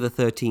Friday the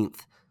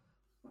 13th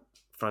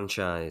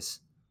franchise.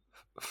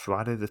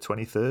 Friday the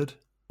 23rd?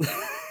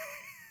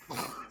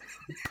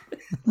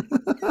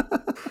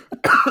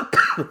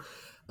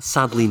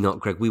 Sadly not,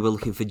 Greg. We were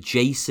looking for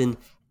Jason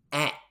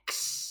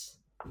X.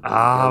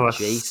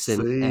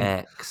 Jason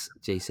X.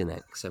 Jason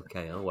X.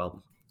 Okay, oh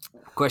well.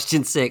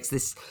 Question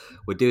 6.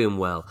 We're doing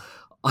well.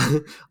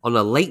 On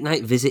a late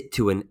night visit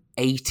to an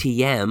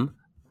ATM,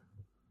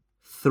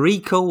 3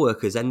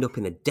 co-workers end up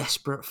in a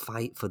desperate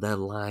fight for their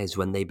lives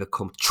when they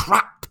become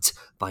trapped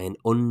by an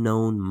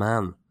unknown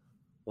man.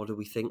 What do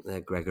we think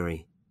there,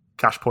 Gregory?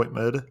 Cash Point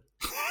Murder.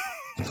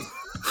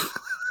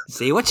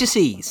 See what you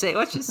see. Say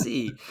what you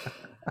see.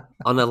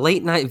 On a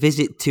late night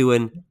visit to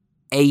an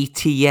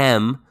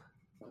ATM,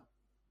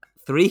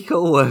 3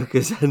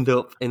 co-workers end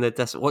up in a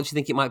desperate... What do you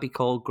think it might be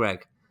called,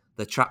 Greg?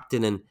 They're trapped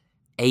in an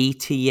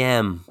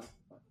ATM.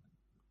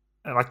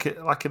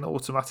 Like an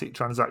automatic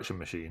transaction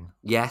machine?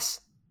 Yes.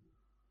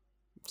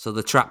 So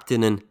they're trapped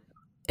in an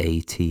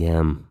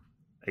ATM.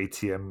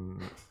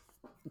 ATM...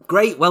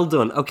 Great, well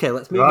done. Okay,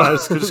 let's move on.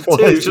 It's just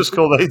called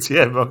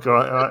ATM. Okay,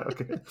 right,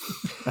 okay.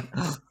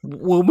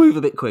 We'll move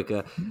a bit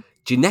quicker.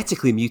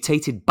 Genetically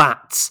mutated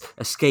bats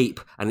escape,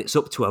 and it's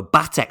up to a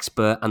bat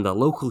expert and the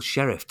local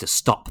sheriff to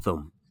stop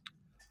them.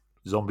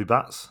 Zombie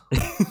bats?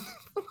 Why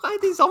are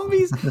they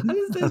zombies? How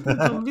is there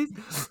zombies?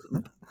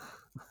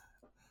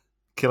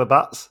 Killer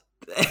bats?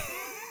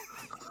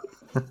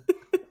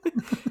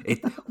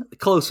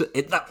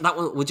 That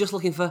one. We're just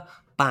looking for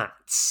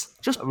bats.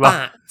 Just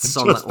bats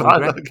on that one,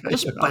 Greg. Okay.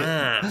 Just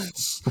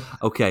bats.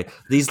 Okay,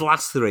 these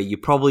last 3 you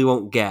probably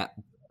won't get,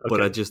 but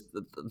okay.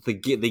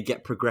 They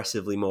get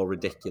progressively more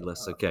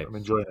ridiculous. Okay, I'm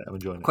enjoying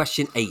it.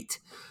 Question 8.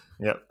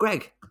 Yeah,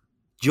 Greg,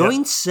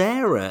 join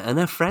Sarah and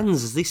her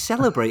friends as they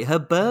celebrate her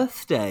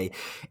birthday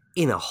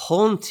in a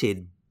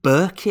haunted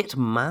Burkitt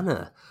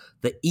Manor.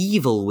 The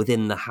evil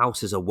within the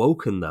house has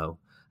awoken, though,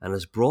 and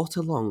has brought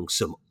along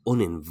some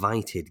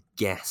uninvited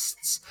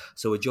guests.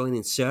 So we're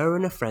joining Sarah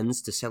and her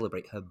friends to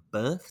celebrate her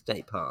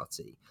birthday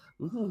party.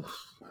 Ooh.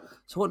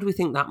 So what do we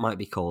think that might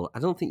be called? I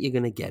don't think you're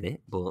going to get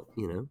it, but,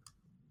 you know.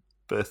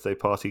 Birthday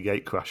party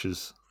gate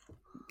crashers.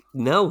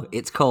 No,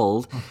 it's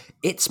called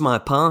It's My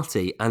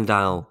Party and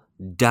I'll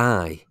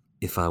Die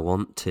If I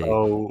Want to.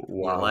 Oh,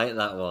 wow. You like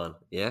that one?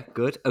 Yeah,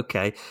 good.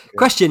 Okay. Yeah.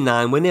 Question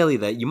 9. We're nearly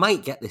there. You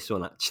might get this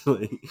one,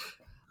 actually.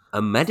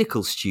 A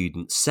medical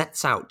student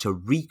sets out to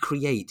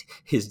recreate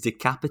his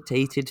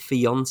decapitated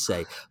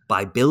fiancée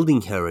by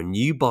building her a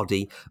new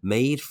body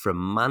made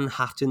from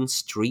Manhattan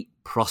street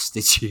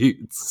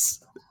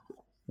prostitutes.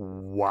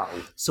 Wow.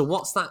 So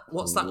what's that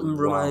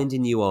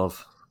reminding you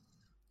of?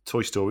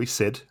 Toy Story,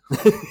 Sid.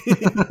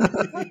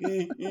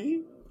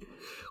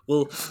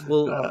 Well,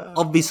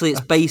 obviously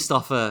it's based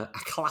off a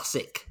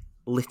classic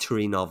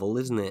literary novel,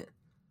 isn't it?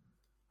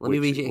 Let me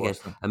read it again.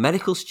 A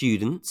medical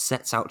student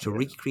sets out to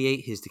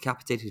recreate his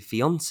decapitated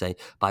fiancée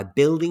by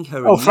building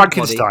her a new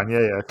Frankenstein.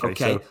 Body.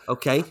 Yeah.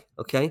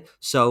 Okay.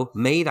 So,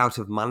 made out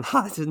of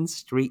Manhattan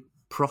street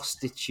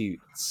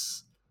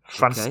prostitutes.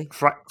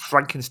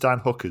 Frankenstein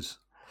hookers.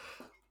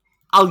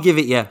 I'll give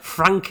it you.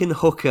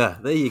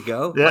 Frankenhooker. There you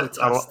go. Yeah,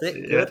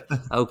 fantastic. Good.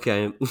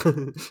 Okay.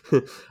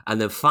 And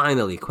then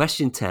finally,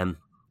 question 10.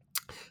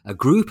 A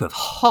group of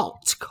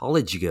hot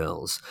college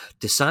girls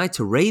decide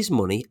to raise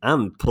money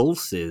and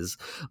pulses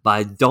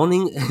by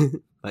donning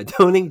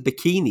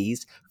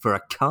bikinis for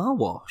a car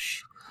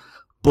wash.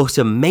 But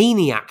a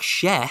maniac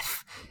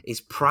chef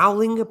is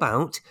prowling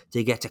about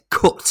to get a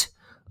cut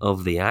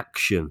of the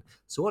action.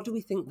 So what do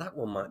we think that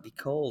one might be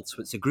called?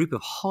 So it's a group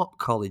of hot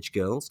college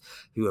girls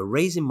who are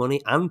raising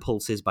money and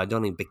pulses by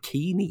donning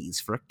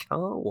bikinis for a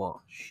car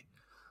wash.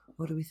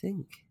 What do we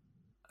think?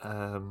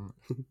 I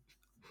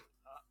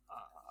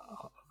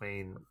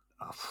mean,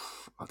 I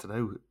don't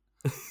know.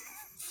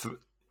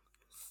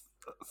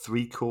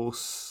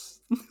 3-course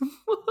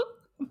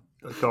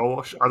car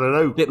wash. I don't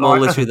know. Bit more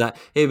literally that.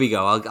 Here we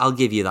go. I'll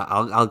give you that.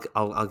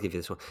 I'll give you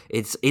this one.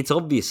 It's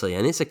obviously,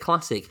 and it's a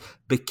classic,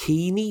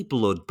 bikini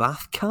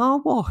bloodbath car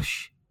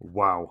wash.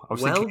 Wow. I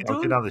was thinking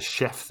of the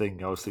chef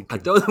thing. I was thinking.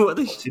 I don't know what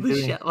the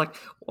chef like.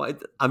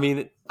 What? I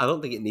mean, I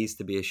don't think it needs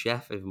to be a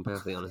chef, if I'm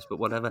perfectly honest. But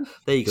whatever.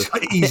 There you go. He's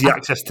got easy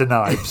access to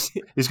knives.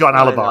 He's got an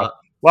alibi.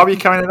 Why were you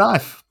carrying a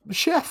knife? I'm a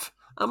chef.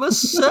 I'm a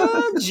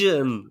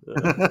surgeon.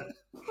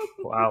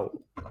 Wow.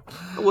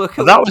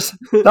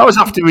 That was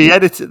after we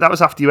edited. That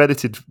was after you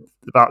edited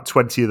about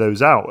 20 of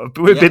those out.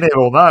 We've been here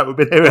all night. We've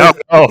been here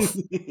off.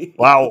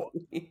 Wow.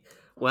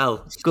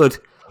 Well, good.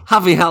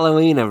 Happy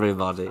Halloween,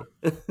 everybody.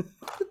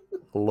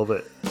 Love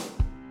it.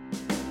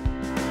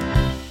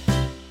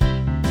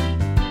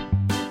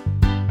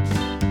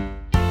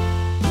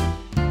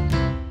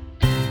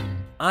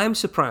 I'm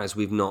surprised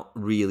we've not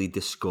really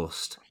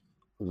discussed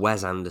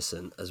Wes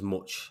Anderson as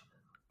much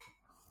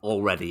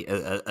already.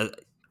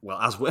 well,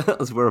 as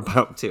we're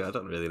about to, I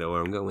don't really know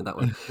where I'm going with that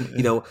one.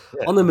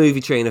 On the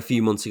movie train a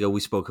few months ago, we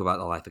spoke about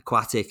The Life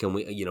Aquatic, and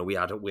we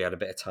had a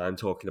bit of time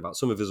talking about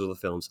some of his other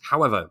films.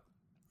 However,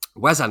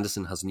 Wes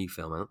Anderson has a new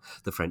film out,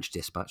 The French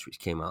Dispatch, which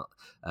came out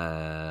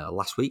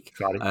last week.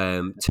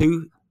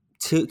 Two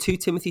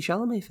Timothée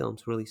Chalamet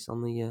films released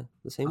on the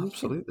same week.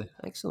 Absolutely.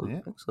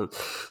 Excellent.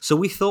 So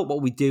we thought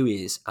what we'd do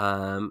is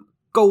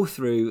go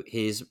through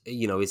his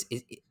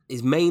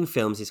main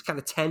films, his kind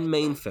of 10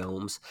 main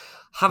films,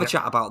 have a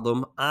chat about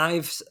them.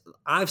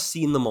 I've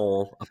seen them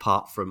all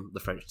apart from The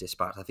French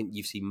Dispatch. I think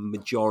you've seen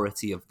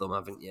majority of them,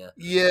 haven't you?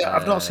 Yeah,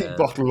 I've not seen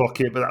Bottle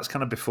Rocket, but that's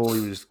kind of before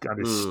he was kind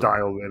of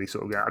style really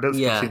sort of. I don't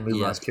think I've seen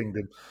Moonrise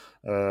Kingdom,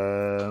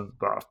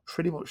 but I've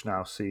pretty much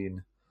now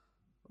seen.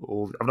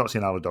 I've not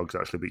seen Isle of Dogs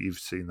actually, but you've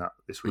seen that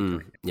this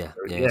week. Yeah.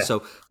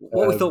 So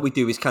what we thought we'd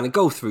do is kind of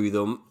go through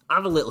them,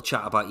 have a little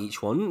chat about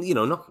each one.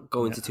 Not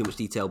go into too much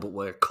detail, but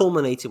we're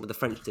culminating with The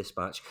French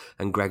Dispatch,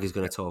 and Greg is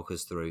going to talk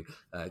us through,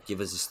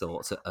 give us his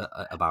thoughts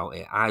about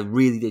it. I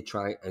really did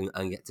try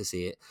and get to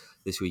see it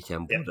this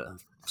weekend, but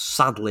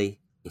sadly,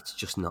 it's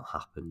just not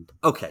happened.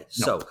 Okay,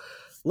 so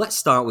let's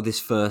start with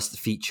this first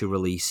feature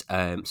release.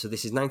 So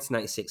this is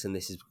 1996, and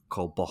this is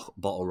called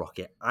Bottle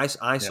Rocket.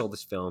 I saw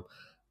this film.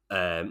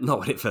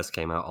 Not when it first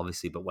came out,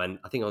 obviously, but when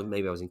I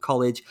was in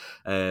college,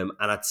 and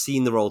I'd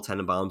seen the Royal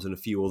Tenenbaums and a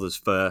few others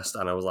first,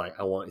 and I was like,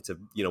 I wanted to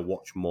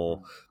watch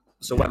more,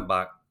 so went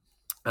back,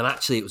 and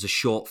actually it was a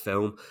short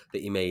film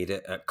that he made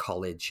at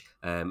college,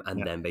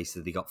 and then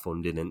basically they got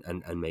funded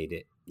and made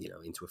it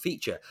into a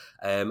feature,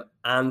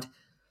 and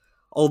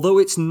although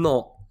it's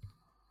not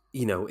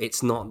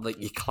like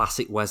your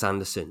classic Wes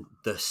Anderson,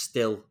 there's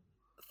still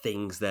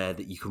things there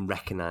that you can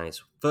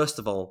recognise. First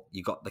of all,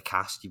 you got the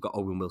cast. You've got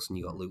Owen Wilson.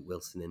 You've got Luke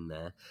Wilson in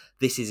there.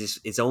 This is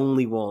his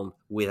only one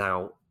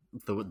without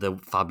the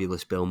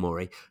fabulous Bill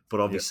Murray, but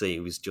obviously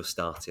he was just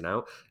starting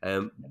out.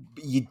 But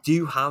you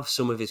do have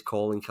some of his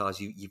calling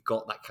cards. You've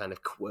got that kind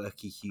of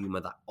quirky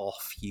humour, that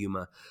off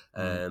humour.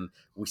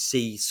 We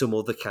see some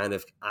other kind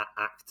of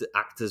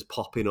actors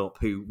popping up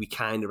who we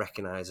kind of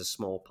recognise as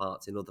small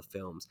parts in other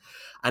films,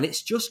 and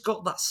it's just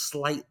got that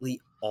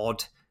slightly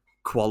odd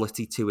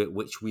quality to it,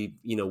 which we've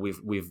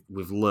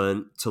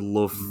learned to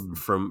love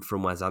from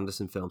Wes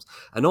Anderson films.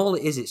 And all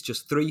it is, it's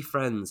just three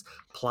friends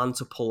plan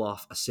to pull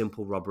off a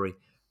simple robbery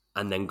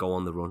and then go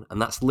on the run, and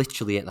that's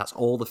literally it. That's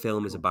all the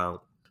film is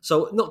about.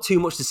 So not too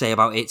much to say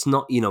about it. It's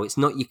not it's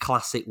not your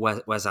classic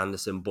Wes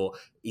Anderson, but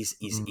he's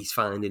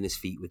finding his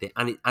feet with it,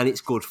 and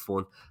it's good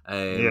fun.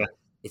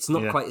 It's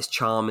not quite as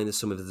charming as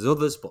some of his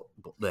others, but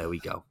there we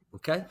go.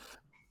 Okay,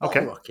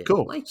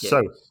 cool. Like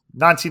so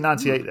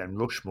 1998 then,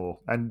 Rushmore,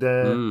 and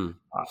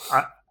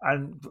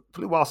and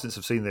pretty while since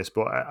I've seen this,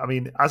 but I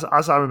mean,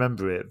 as I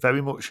remember it,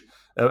 very much.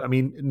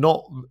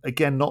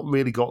 Not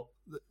really got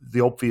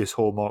the obvious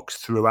hallmarks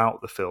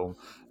throughout the film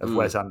of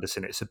Wes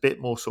Anderson. It's a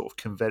bit more sort of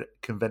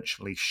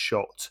conventionally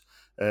shot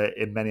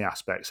in many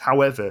aspects.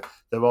 However,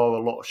 there are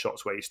a lot of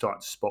shots where you're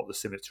starting to spot the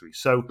symmetry.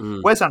 So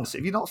Wes Anderson,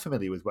 if you're not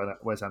familiar with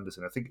Wes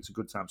Anderson, I think it's a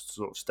good time to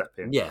sort of step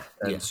in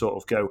and sort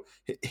of go.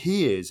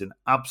 He is an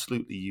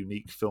absolutely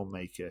unique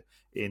filmmaker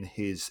in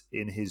his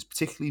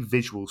particularly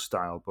visual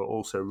style, but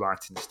also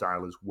writing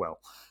style as well.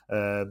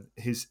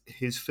 His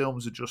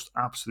films are just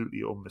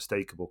absolutely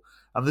unmistakable,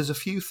 and there's a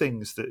few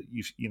things that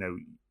you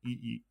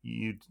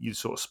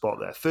sort of spot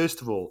there.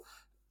 First of all,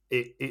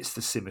 it's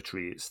the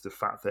symmetry. It's the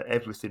fact that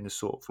everything is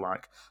sort of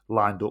like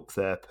lined up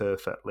there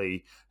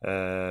perfectly.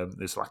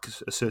 There's like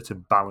a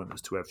certain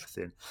balance to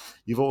everything.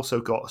 You've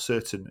also got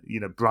certain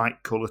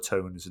bright color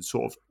tones and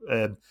sort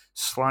of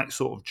slight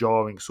sort of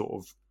jarring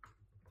sort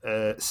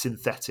of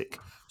synthetic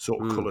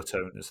sort of colour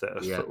tones that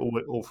are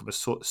all from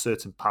a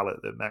certain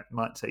palette that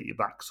might take you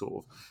back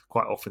sort of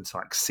quite often to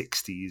like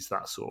 60s,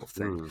 that sort of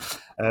thing.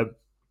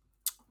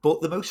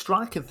 But the most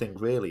striking thing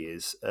really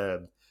is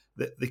that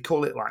they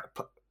call it like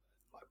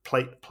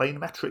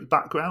planimetric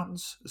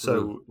backgrounds.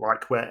 So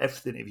like where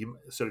everything,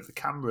 if the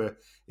camera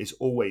is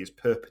always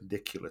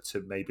perpendicular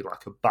to maybe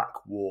like a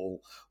back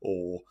wall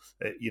or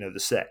the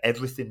set,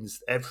 everything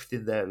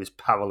there is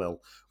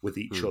parallel with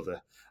each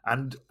other.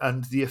 And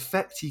the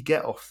effect you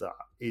get off that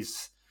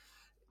is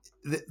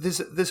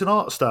there's an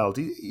art style.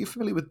 You're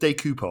familiar with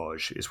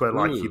decoupage? It's where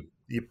like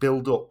you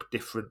build up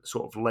different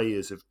sort of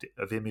layers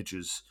of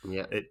images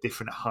at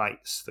different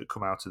heights that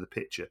come out of the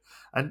picture,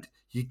 and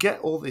you get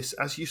all this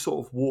as you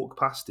sort of walk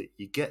past it.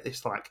 You get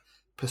this like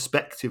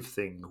perspective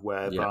thing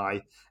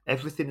whereby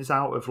everything is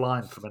out of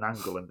line from an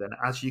angle, and then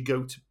as you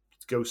go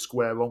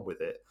square on with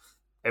it,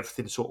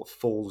 everything sort of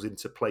falls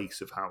into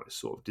place of how it's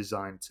sort of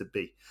designed to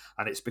be.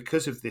 And it's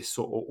because of this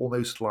sort of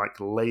almost like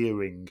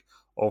layering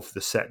of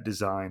the set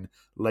design,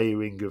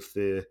 layering of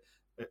the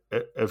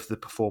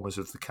performers,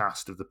 of the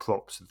cast, of the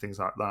props and things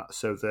like that,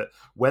 so that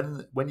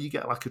when you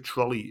get like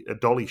a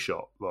dolly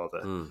shot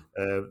rather,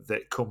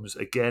 that comes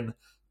again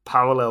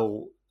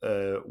parallel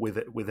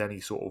with any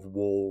sort of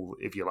wall,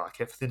 if you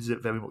like, everything's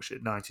very much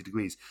at 90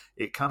 degrees.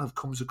 It kind of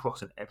comes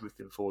across and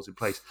everything falls in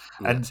place.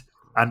 And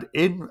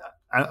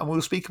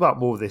we'll speak about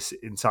more of this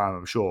in time,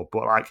 I'm sure,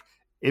 but like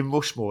in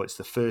Rushmore, it's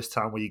the first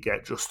time where you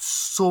get just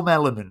some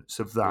elements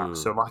of that.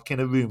 So, like in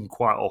a room,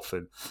 quite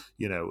often,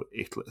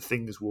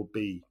 things will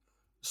be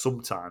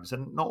sometimes,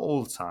 and not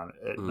all the time,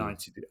 at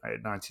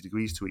 90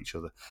 degrees to each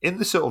other. In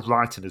the sort of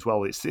writing as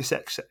well, it's this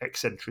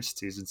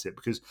eccentricity, isn't it?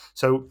 Because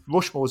so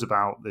Rushmore's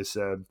about this.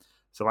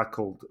 So I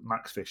called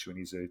Max Fisher, and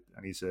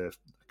he's a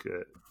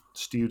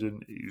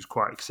student who's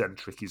quite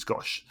eccentric. He's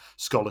got a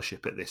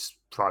scholarship at this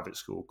private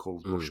school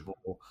called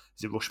Rushmore.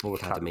 Is it Rushmore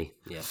Academy?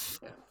 Yeah.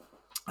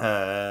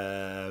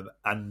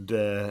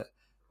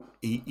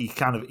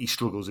 He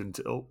struggles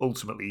into,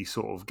 ultimately he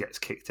sort of gets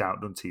kicked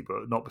out, doesn't he?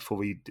 But not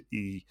before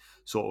he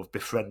sort of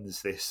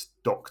befriends this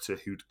doctor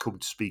who'd come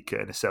to speak at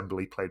an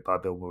assembly played by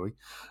Bill Murray,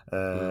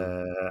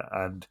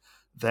 and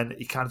then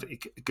he kind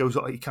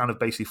of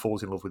basically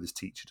falls in love with his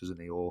teacher, doesn't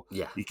he? Or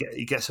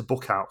he gets a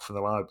book out from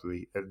the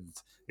library and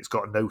it's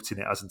got a note in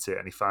it, hasn't it?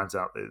 And he finds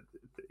out that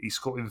he's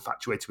got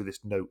infatuated with this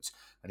note,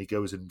 and he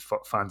goes and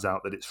finds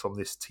out that it's from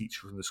this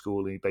teacher from the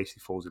school, and he basically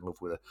falls in love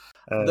with her.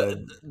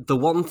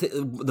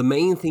 The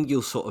main thing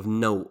you'll sort of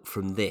note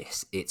from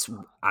this, it's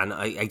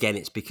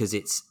because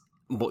it's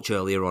much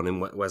earlier on in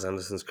Wes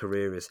Anderson's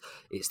career,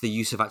 it's the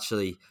use of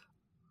actually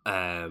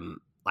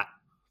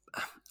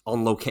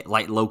on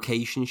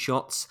location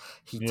shots.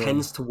 He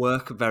tends to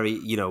work very,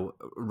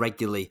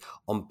 regularly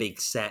on big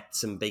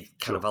sets and big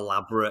kind of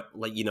elaborate,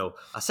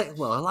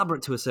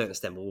 elaborate to a certain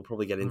extent, but we'll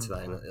probably get into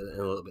that in a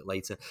little bit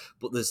later.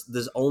 But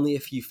there's only a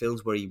few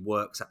films where he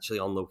works actually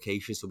on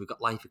location. So we've got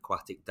Life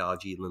Aquatic,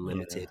 Darjeeling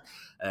Limited,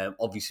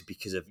 obviously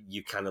because of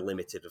you kind of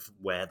limited of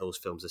where those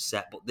films are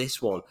set. But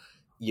this one,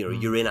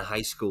 you're in a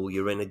high school,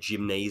 you're in a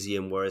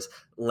gymnasium, whereas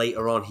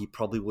later on he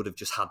probably would have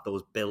just had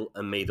those built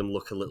and made them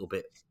look a little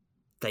bit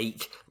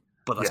fake,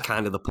 but that's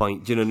kind of the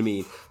point. Do you know what I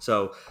mean?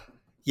 So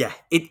yeah,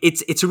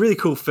 it's a really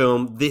cool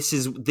film. This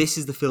is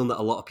the film that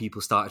a lot of people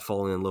started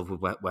falling in love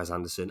with Wes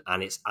Anderson,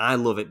 and I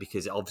love it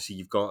because obviously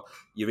you've got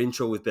your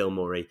intro with Bill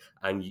Murray,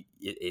 and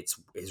it's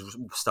his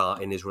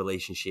start in his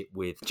relationship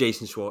with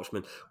Jason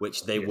Schwartzman,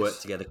 which they work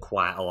together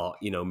quite a lot,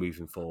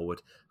 moving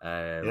forward.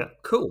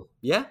 Cool,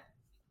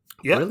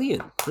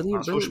 brilliant.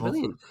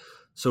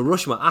 So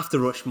Rushmore. After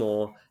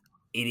Rushmore,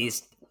 it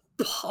is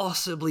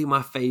possibly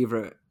my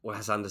favourite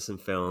Wes Anderson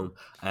film,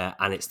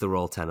 and it's The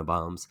Royal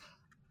Tenenbaums.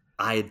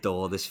 I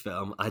adore this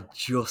film. I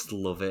just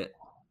love it.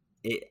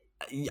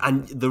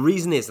 And the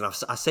reason is, and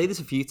I say this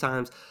a few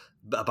times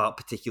about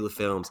particular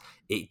films,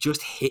 it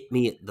just hit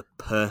me at the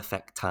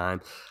perfect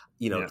time.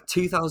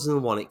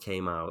 2001 it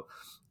came out.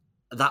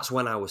 That's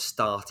when I was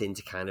starting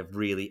to kind of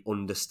really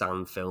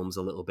understand films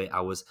a little bit.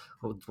 I was,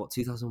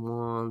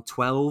 2001,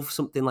 12,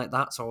 something like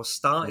that. So I was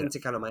starting to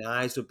kind of, my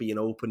eyes were being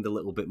opened a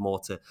little bit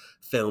more to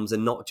films,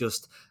 and not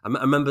just, I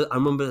remember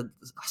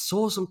I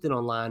saw something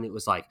online. It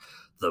was like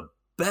the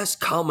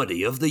best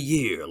comedy of the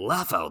year,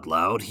 laugh out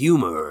loud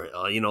humor,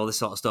 this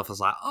sort of stuff. I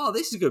was like, oh,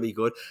 this is going to be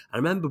good. I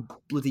remember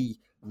bloody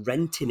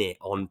renting it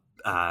on,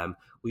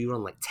 we were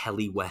on like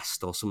Telly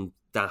West or some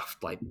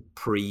daft like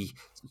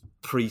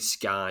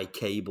pre-Sky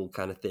cable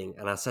kind of thing,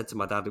 and I said to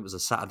my dad, it was a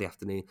Saturday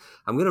afternoon,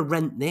 I'm going to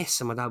rent this,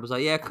 and my dad was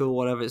like, yeah, cool,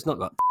 whatever, it's not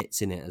got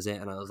bits in it, has it?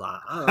 And I was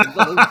like, oh,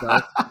 okay.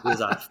 He was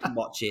like,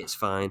 watch it, it's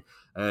fine.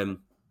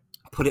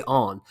 Put it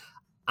on,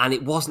 and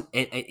it wasn't,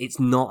 it's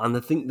not. And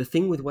the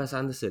thing with Wes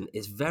Anderson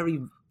is very,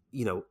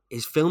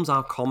 his films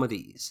are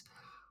comedies,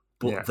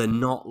 but they're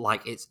not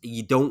like,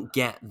 you don't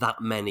get that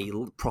many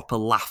proper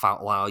laugh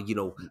out loud,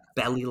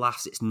 belly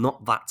laughs. It's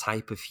not that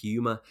type of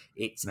humor.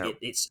 It's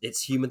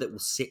humor that will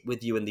sit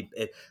with you, and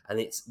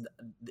it's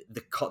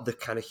the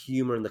kind of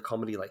humor and the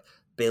comedy like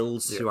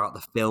builds throughout the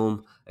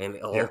film, and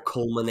it all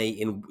culminate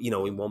in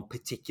in one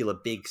particular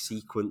big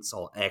sequence,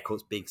 or air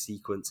quotes big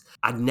sequence.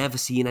 I'd never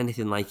seen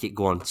anything like it.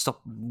 Go on, stop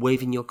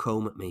waving your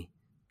comb at me.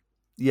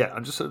 Yeah,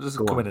 I'm just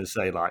come in and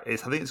say, like, I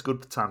think it's a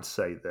good time to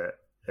say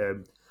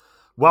that.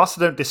 Whilst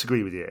I don't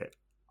disagree with you,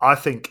 I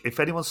think if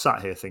anyone's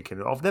sat here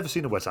thinking, I've never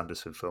seen a Wes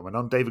Anderson film, and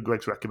on David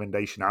Gregg's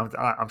recommendation,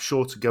 I'm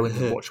sure to go in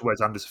and watch a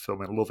Wes Anderson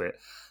film and love it.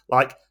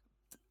 Like,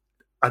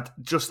 I'd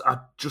just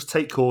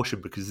take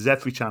caution, because there's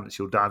every chance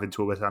you'll dive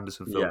into a Wes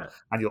Anderson film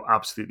and you'll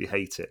absolutely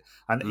hate it.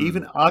 And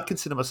even I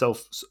consider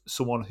myself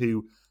someone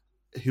who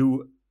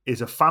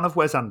is a fan of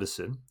Wes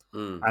Anderson,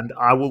 and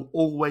I will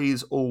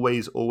always,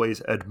 always,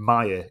 always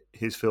admire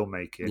his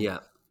filmmaking. Yeah.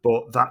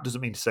 But that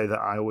doesn't mean to say that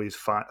I always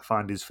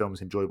find his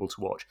films enjoyable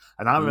to watch.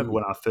 And I remember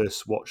when I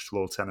first watched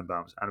Royal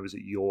Tenenbaums, and it was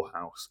at your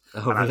house.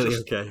 Oh, and really?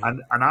 Okay.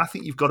 And I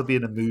think you've got to be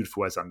in a mood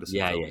for Wes Anderson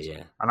films.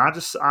 Yeah. And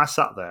I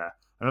sat there.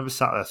 I remember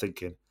sat there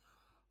thinking,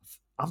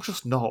 I'm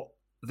just not.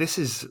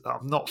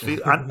 I'm not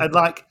feeling.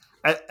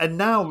 and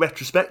now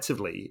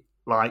retrospectively,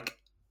 like,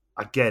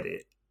 I get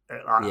it.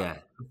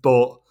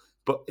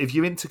 But if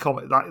you're into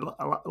comedy,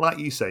 like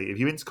you say, if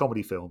you're into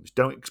comedy films,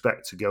 don't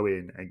expect to go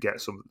in and get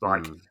some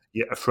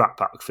a frat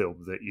pack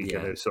film that you're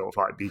going to sort of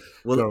like be.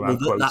 Well,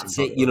 that's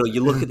it.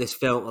 You look at this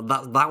film.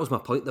 That was my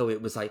point, though.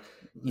 It was like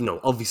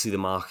obviously the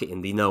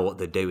marketing, they know what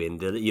they're doing.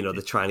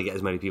 They're trying to get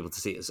as many people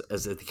to see it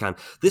as they can.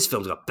 This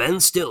film's got Ben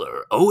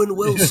Stiller, Owen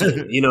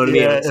Wilson. You know what I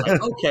mean? It's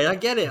like, okay, I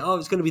get it. Oh,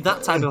 it's going to be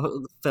that type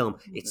of film.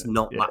 It's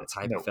not that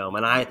type of film,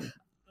 and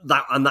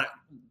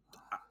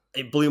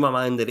it blew my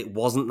mind that it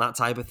wasn't that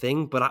type of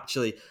thing. But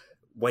actually,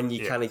 when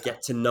you kind of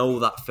get to know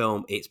that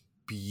film, it's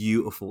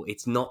beautiful.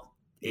 It's not.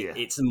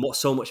 It's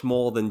so much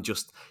more than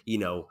just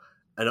a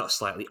not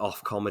slightly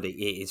off comedy.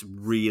 It is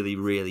really,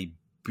 really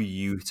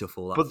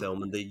beautiful,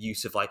 film, and the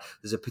use of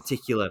there's a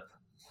particular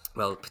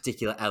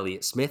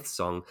Elliott Smith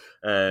song,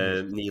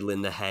 Needle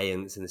in the Hay,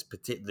 and it's in this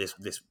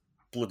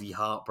bloody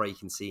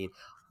heartbreaking scene.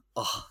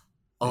 I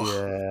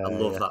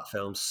love that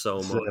film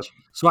so much.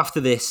 So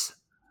after this,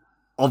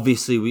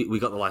 obviously we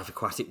got The Life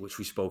Aquatic, which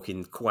we spoke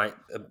in quite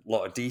a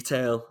lot of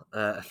detail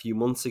a few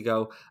months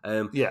ago.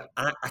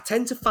 I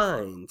tend to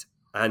find,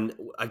 and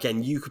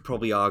again, you could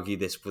probably argue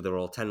this with the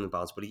Royal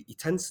Tenenbaums, but he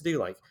tends to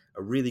do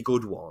a really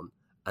good one,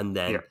 and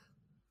then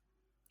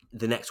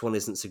the next one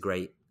isn't so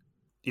great.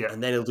 Yeah.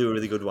 And then he'll do a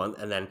really good one,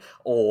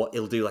 or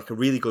he'll do a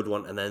really good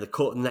one, and then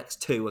the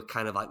next two are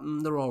kind of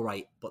they're all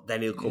right, but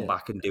then he'll come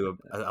back and do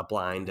a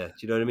blinder. Do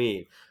you know what I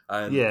mean?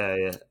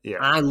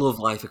 I love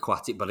Life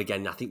Aquatic, but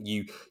again, I think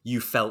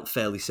you felt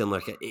fairly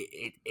similar.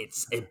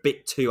 It's a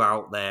bit too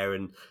out there,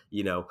 and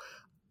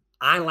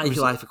I like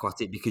Life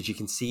Aquatic because you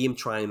can see him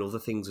trying other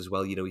things as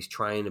well. He's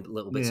trying a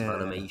little bits of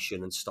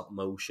animation and stop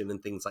motion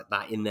and things like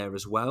that in there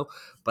as well.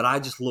 But I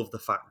just love the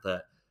fact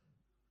that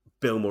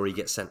Bill Murray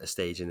gets centre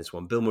stage in this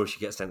one. Bill Murray should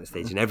get centre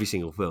stage in every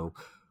single film.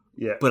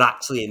 Yeah. But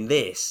actually in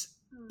this,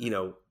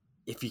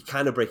 if you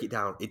kind of break it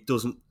down, it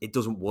doesn't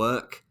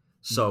work.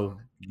 So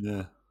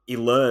he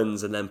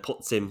learns and then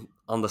puts him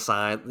on the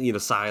side,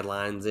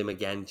 sidelines him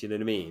again. Do you know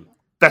what I mean?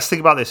 Best thing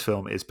about this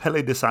film is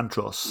Pele de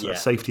Santos, a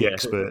safety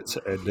expert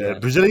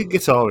and Brazilian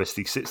guitarist.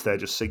 He sits there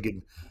just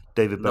singing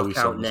David Bowie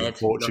songs in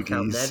Portuguese.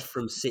 Knockout Ned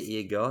from City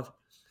of God.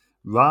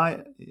 Right.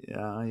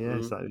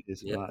 Is that it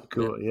is? Right.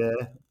 Cool. Yeah.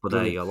 Well,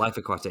 there you go. Life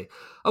Aquatic.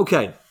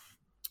 Okay.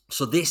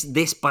 So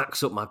this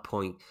backs up my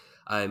point.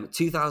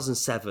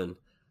 2007,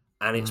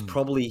 and it's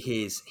probably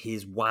his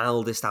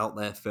wildest out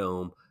there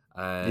film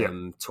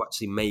to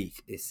actually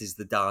make. This is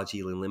the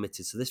Darjeeling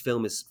Limited. So this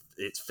film it's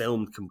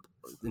filmed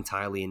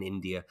entirely in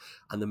India,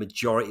 and the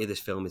majority of this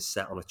film is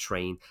set on a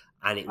train,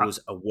 and it was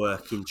a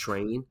working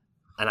train,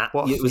 and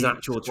it was an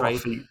actual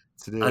train.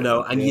 I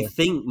know, and you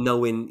think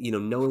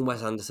knowing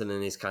Wes Anderson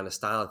and his kind of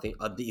style, I think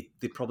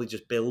they probably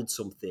just build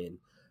something,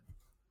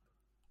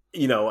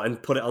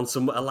 and put it on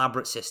some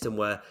elaborate system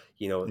where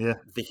they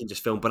can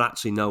just film. But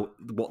actually, no,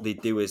 what they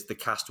do is the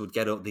cast would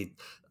get up.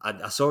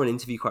 I saw an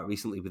interview quite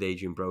recently with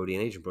Adrian Brody,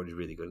 and Adrian Brody's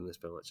really good in this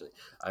film actually.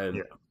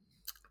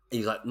 He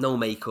was like, no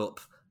makeup,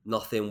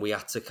 nothing. We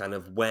had to kind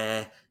of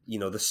wear,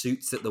 the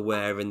suits that they're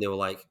wearing. They were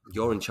like,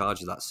 you're in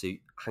charge of that suit.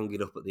 Hang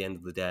it up at the end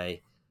of the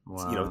day.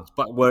 Wow.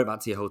 Wear it back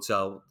to your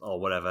hotel or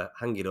whatever,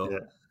 hang it up,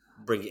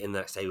 bring it in the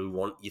next day. We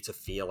want you to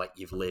feel like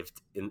you've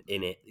lived in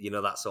it,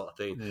 that sort of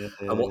thing.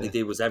 And what they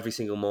did was every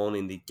single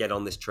morning they'd get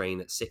on this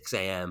train at 6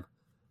 a.m,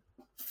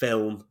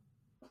 film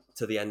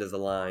to the end of the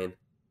line,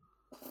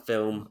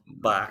 film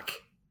back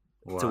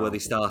to where they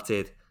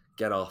started,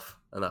 get off,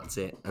 and that's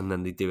it. And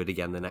then they do it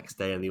again the next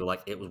day, and they were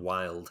like, it was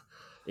wild,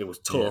 it was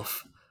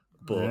tough,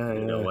 but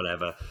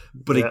whatever.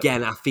 But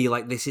again, I feel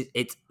like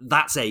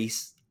that's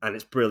Ace. And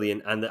it's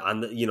brilliant, and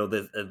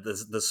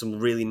there's some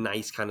really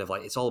nice kind of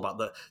it's all about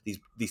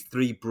these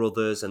three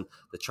brothers, and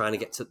they're trying to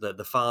get to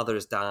the father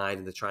has died,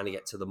 and they're trying to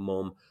get to the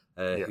mum,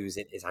 who's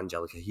is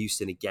Angelica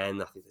Houston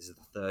again. I think this is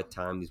the third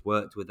time he's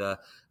worked with her,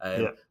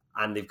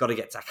 and they've got to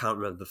get to, I can't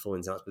remember the full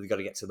ins and outs, but they've got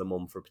to get to the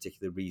mum for a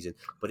particular reason.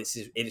 But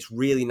it's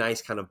really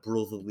nice kind of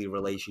brotherly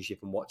relationship,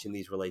 and watching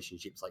these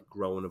relationships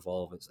grow and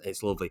evolve.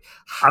 It's lovely.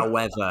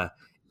 However,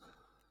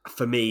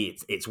 for me,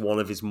 it's one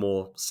of his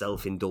more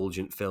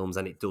self-indulgent films,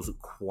 and it doesn't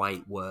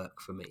quite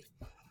work for me.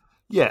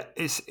 Yeah,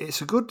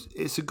 it's a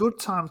good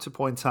time to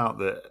point out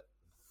that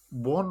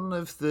one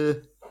of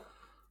the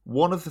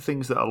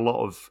things that a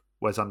lot of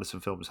Wes Anderson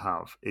films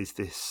have is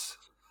this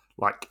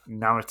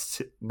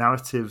narrative. How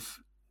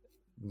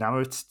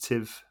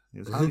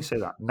do you say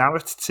that?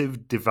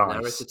 Narrative device.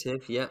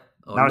 Narrative, yeah.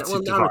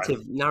 Narrative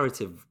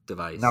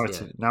device.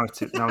 Narrative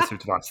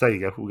device. There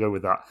you go. We'll go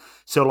with that.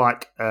 So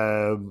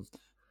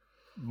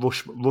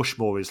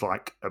Rushmore is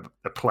like a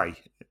play.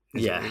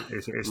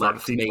 It's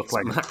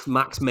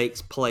Max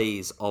makes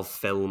plays of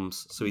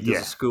films, so he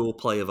does a school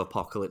play of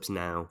Apocalypse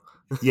Now.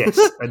 Yes,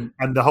 and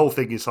the whole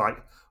thing is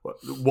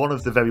one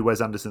of the very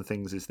Wes Anderson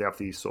things is they have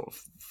these sort of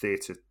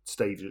theatre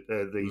stages,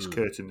 these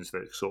curtains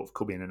that sort of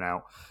come in and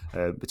out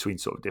between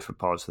sort of different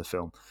parts of the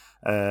film.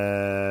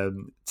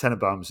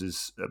 Tenenbaums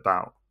is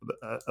about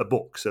a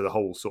book, so the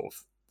whole sort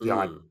of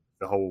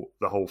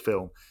the whole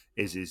film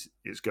is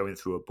going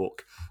through a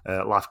book.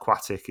 Life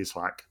Aquatic is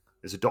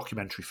there's a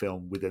documentary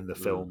film within the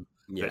film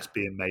that's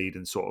being made,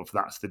 and sort of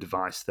that's the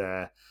device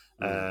there.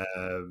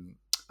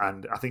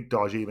 And I think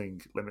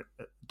Darjeeling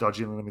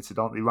Limited,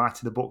 aren't they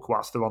writing the book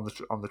whilst they're on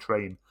the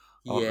train?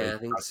 Yeah, I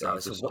think so.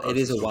 It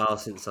is a while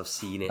since I've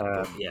seen it,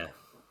 but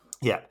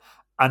yeah.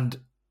 and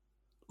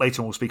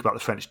later on we'll speak about the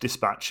French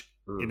Dispatch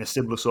in a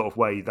similar sort of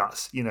way.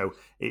 That's,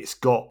 it's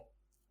got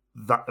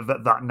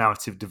that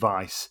narrative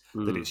device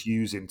that it's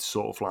using to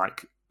sort of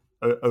like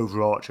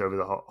overarch over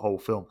the whole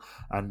film,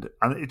 and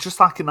it's just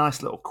like a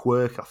nice little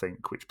quirk, I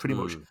think, which pretty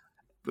much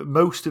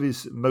most of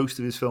his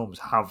films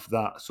have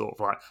that sort of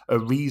like a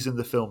reason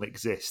the film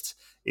exists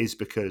is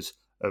because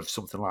of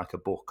something like a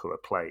book or a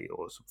play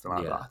or something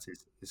like that.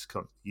 Is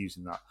kind of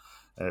using that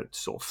to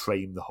sort of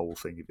frame the whole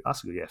thing.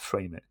 That's good,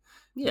 frame it.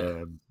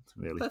 Yeah.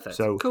 Really. Perfect.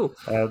 So cool.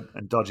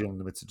 And Darjeeling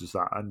Unlimited does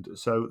that, and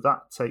so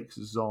that takes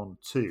us on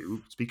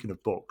to, speaking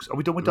of books, are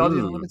we done with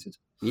Darjeeling Unlimited?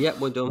 Yeah,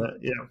 we're done.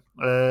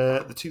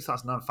 The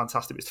 2009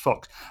 Fantastic Mr.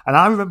 Fox, and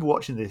I remember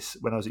watching this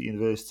when I was at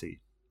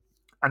university,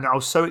 and I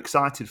was so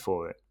excited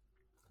for it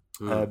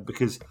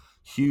because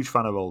huge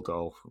fan of Roald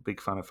Dahl, big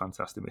fan of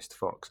Fantastic Mr.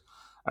 Fox,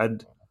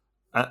 and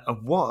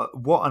what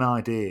an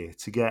idea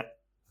to get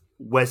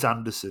Wes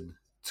Anderson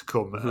to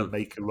come and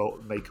make a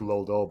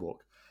Roald Dahl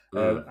book,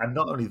 and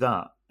not only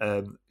that.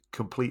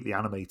 Completely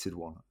animated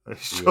one.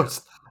 It's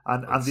just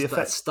and the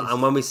effects.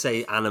 And when we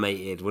say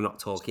animated, we're not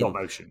talking stop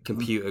motion,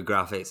 computer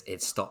graphics.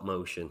 It's stop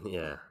motion.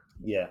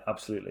 Yeah,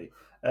 absolutely.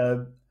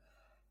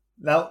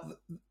 Now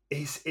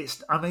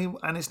it's I mean,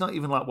 and it's not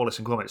even like Wallace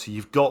and Gromit. So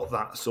you've got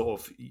that sort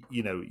of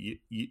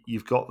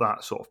you've got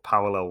that sort of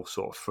parallel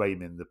sort of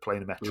framing, the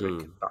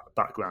planimetric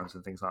backgrounds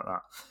and things like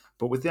that.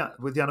 But with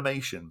the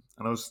animation,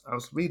 and I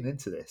was reading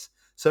into this,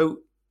 so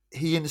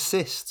he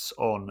insists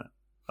on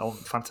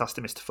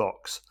Fantastic Mr.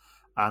 Fox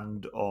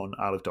and on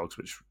Isle of Dogs,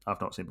 which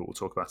I've not seen, but we'll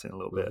talk about it in a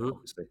little bit,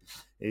 obviously,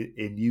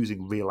 in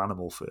using real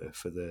animal for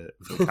the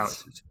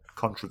characters,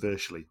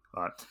 controversially.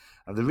 Right?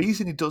 And the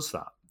reason he does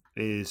that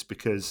is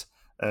because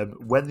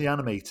when the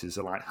animators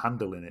are like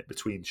handling it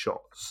between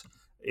shots,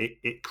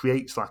 it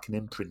creates like an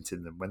imprint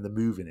in them when they're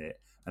moving it,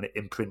 and it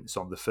imprints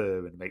on the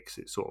fur and makes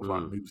it sort of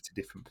like move to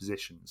different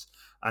positions.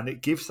 And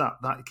it gives that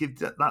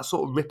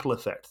sort of ripple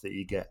effect that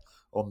you get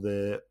on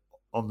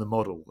the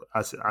model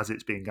as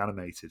it's being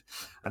animated.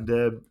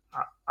 And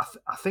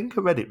I think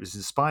I read it was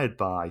inspired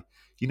by,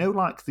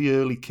 like the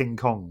early King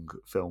Kong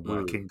film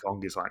where King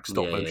Kong is like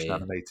stop motion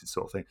animated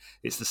sort of thing.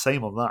 It's the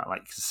same on that.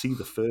 Like you can see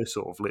the fur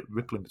sort of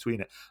rippling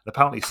between it. And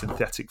apparently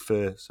synthetic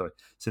fur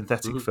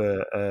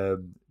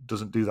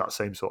doesn't do that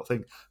same sort of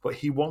thing. But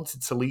he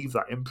wanted to leave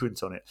that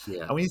imprint on it.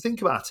 Yeah. And when you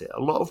think about it,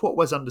 a lot of what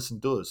Wes Anderson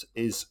does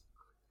is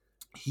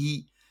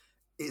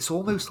it's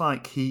almost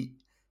like he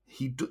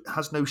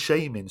has no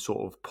shame in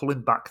sort of pulling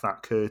back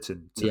that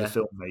curtain to the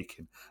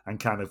filmmaking and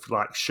kind of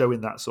like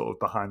showing that sort of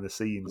behind the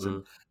scenes.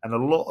 And a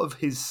lot of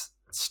his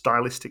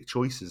stylistic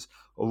choices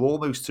are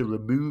almost to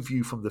remove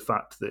you from the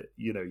fact that,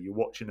 you're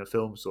watching a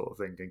film sort of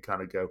thing and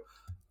kind of go,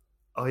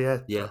 oh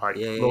look,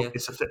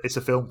 it's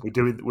a film.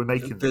 We're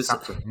making this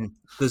happen.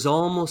 There's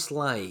almost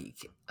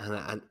like,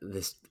 and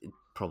this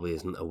probably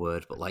isn't a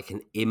word, but like an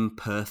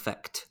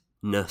imperfect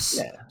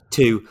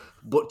to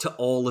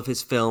all of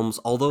his films,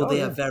 although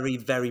they are very,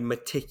 very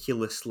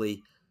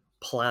meticulously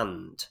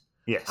planned.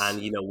 Yes,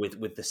 and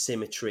with the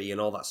symmetry and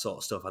all that sort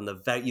of stuff, and the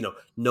very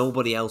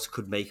nobody else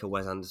could make a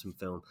Wes Anderson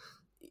film.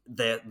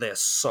 They're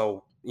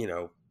so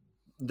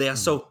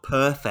so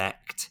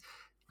perfect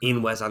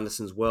in Wes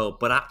Anderson's world,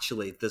 but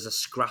actually there's a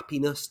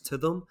scrappiness to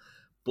them.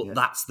 But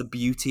that's the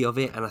beauty of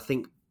it, and I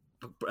think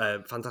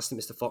Fantastic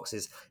Mr. Fox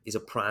is a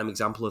prime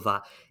example of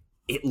that.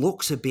 It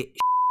looks a bit.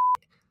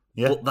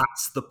 But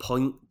that's the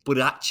point. But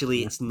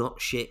actually, it's not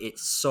shit.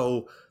 It's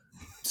so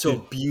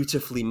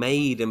beautifully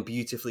made and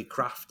beautifully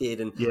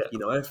crafted, and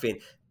everything.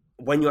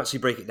 When you actually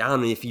break it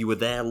down, and if you were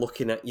there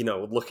looking at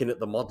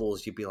the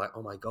models, you'd be like,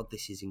 "Oh my god,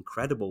 this is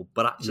incredible."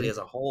 But actually, as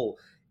a whole,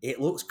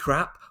 it looks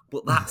crap.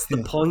 But that's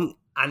the point,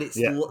 and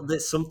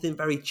there's something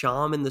very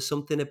charming. There's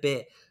something a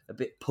bit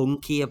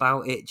punky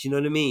about it. Do you know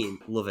what I mean?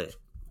 Love it.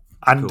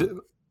 And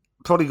cool.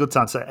 Probably a good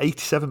time to say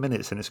 87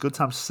 minutes, and it's a good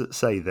time to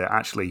say that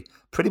actually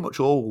pretty much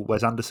all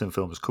Wes Anderson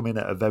films come in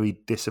at a very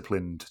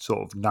disciplined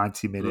sort of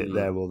 90-minute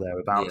there or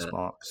thereabouts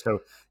mark. So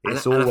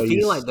it's always.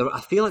 And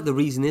I feel like the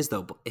reason is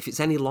though, but if it's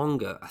any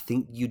longer, I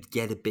think you'd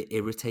get a bit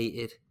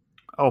irritated.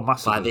 Oh,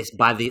 massively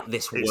by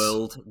this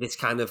world, this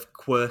kind of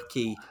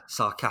quirky,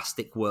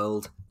 sarcastic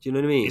world. Do you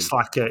know what I mean?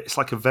 It's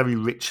like a very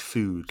rich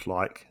food.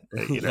 Like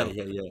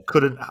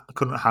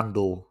couldn't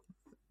handle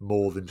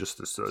more than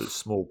just a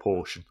small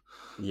portion.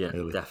 Yeah,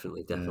 really.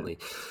 Definitely.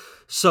 Yeah.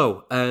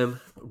 So,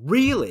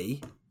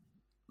 really,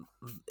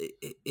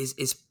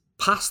 his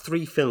past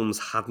three films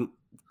hadn't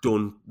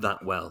done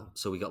that well.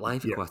 So we got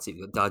Life Aquatic,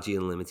 we got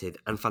Darjeeling Unlimited,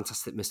 and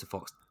Fantastic Mr.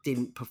 Fox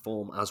didn't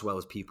perform as well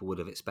as people would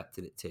have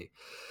expected it to.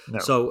 No.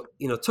 So,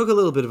 took a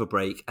little bit of a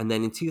break, and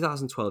then in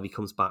 2012 he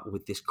comes back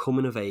with this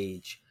coming of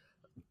age,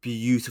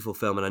 beautiful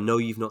film, and I know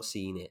you've not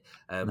seen it,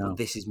 but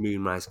this is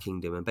Moonrise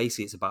Kingdom, and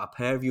basically it's about a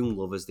pair of young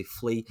lovers. They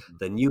flee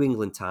the New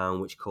England town,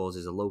 which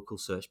causes a local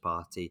search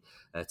party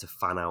to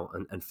fan out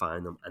and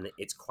find them, and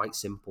it's quite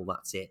simple.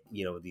 That's it.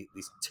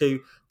 These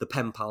two, the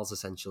pen pals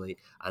essentially,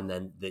 and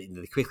then they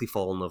quickly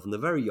fall in love, and they're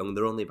very young.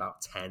 They're only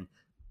about 10,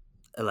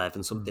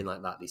 11, something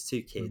like that, these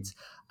two kids,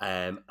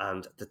 and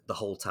the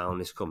whole town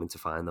is coming to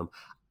find them,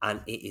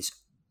 and it is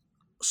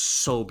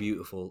so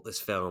beautiful. This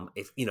film,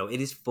 it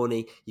is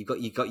funny. You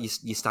got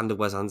your standard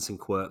Wes Anderson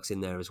quirks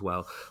in there as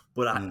well.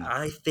 But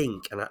I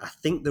think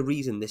the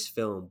reason this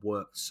film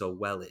works so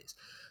well is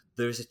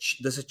there's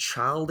a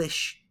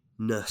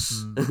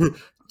childishness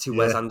to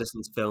Wes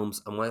Anderson's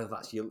films, and whether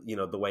that's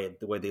the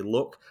way they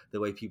look, the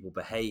way people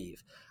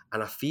behave.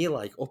 And I feel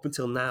like up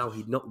until now,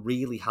 he'd not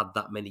really had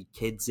that many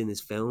kids in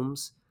his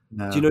films.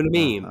 No, do you know what I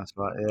mean? That's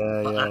right.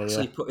 But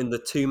actually putting the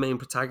two main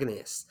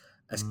protagonists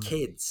as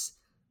kids,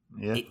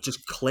 it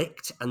just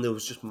clicked, and there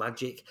was just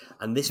magic.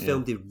 And this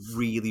film did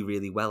really,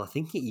 really well. I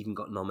think it even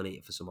got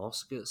nominated for some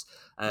Oscars.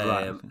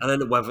 I don't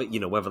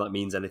know whether that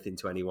means anything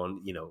to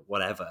anyone,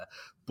 whatever.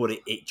 But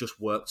it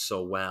just worked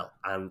so well,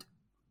 and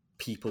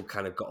people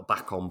kind of got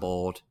back on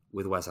board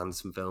with Wes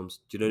Anderson films.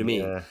 Do you know what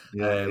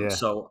I mean?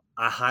 So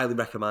I highly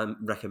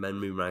recommend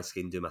Moonrise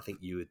Kingdom. I think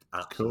you would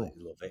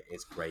absolutely love it.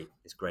 It's great.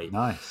 It's great.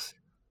 Nice.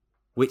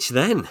 Which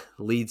then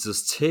leads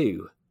us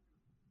to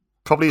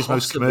probably his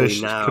most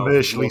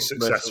commercially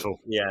successful.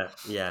 Yeah.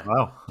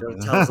 Wow. Do you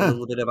want to tell us a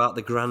little bit about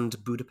the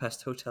Grand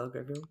Budapest Hotel,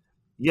 Gregory?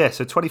 Yeah,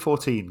 so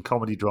 2014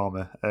 comedy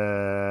drama,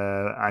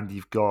 and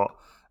you've got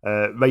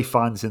Ray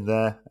Fiennes in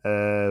there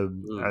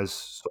as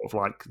sort of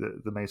like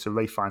the main. So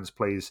Ray Fiennes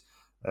plays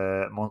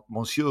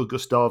Monsieur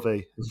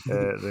Gustave,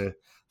 the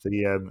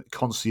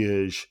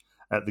concierge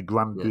at the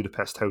Grand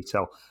Budapest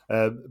Hotel.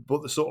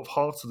 But the sort of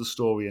heart of the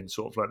story and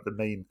sort of like the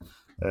main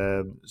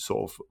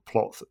sort of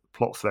plot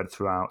thread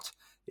throughout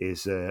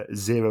is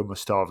Zero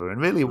Mostava,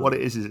 and really what it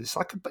is it's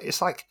like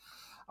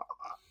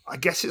I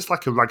guess it's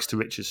like a rags to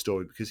riches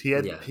story, because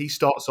he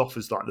starts off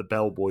as like the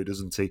bellboy,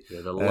 doesn't he?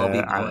 Yeah, the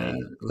lobby boy.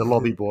 The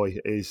lobby boy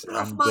is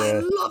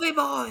my lobby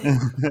boy.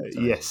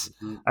 Yes,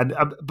 and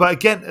but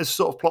again, as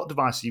sort of plot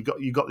device,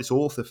 you've got this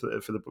author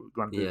for the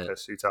Grand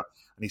Budapest Hotel,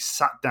 and he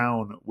sat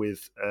down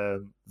with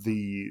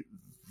the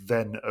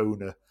then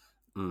owner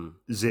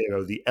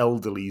Zero, the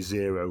elderly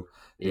Zero,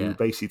 who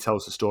basically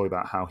tells the story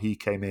about how he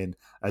came in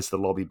as the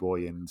lobby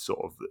boy and sort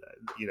of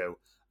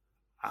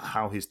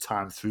how his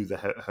time through the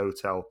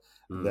hotel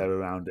there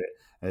around it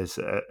has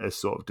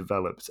sort of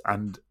developed,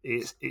 and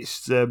it's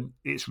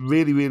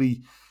really,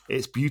 really,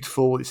 it's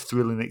beautiful, it's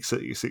thrilling, it's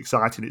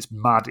exciting, it's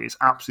mad, it's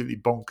absolutely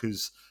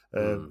bonkers.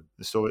 The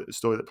story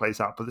that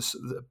plays out, but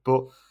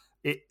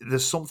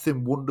there's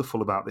something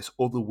wonderful about this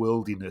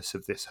otherworldliness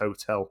of this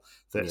hotel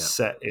that's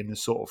set in a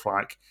sort of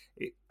like,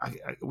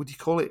 would you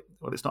call it?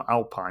 Well, it's not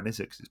Alpine,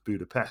 is it? Because it's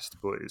Budapest,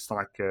 but it's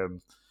like.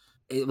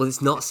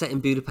 It's not set in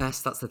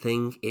Budapest. That's the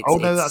thing.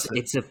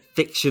 It's a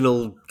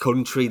fictional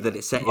country that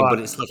it's set in, but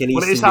it's like an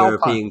Eastern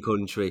European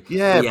country.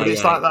 Yeah, but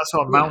it's like that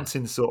sort of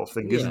mountain sort of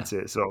thing, isn't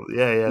it? So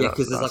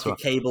because there's like a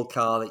cable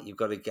car that you've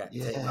got to get to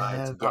get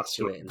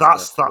to it.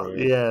 That's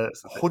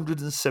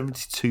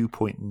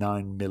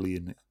 $172.9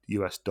 million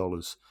US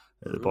dollars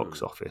at the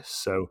box office.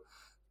 So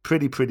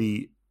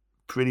pretty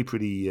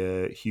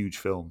huge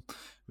film,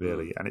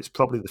 really, and it's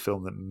probably the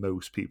film that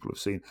most people have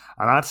seen,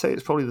 and I'd say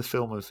it's probably the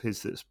film of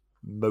his that's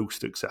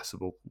most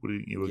accessible.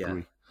 Wouldn't you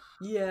agree?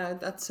 Yeah,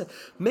 that's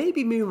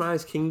maybe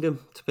Moonrise Kingdom.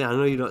 I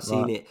know you've not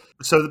seen it.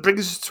 So that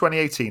brings us to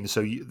 2018.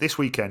 So this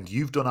weekend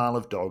you've done Isle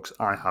of Dogs.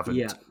 I haven't.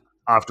 Yeah.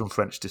 I've done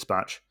French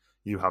Dispatch.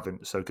 You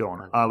haven't. So go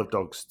on, Isle of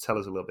Dogs. Tell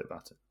us a little bit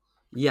about it.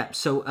 Yeah.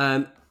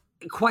 So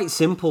quite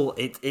simple.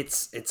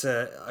 It's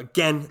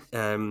again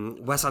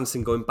Wes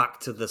Anderson going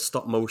back to the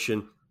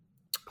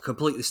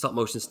completely stop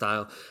motion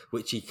style,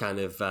 which he kind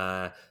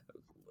of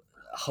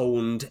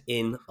honed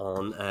in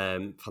on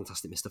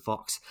Fantastic Mr.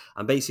 Fox.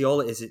 And basically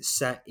all it is, it's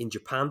set in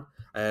Japan,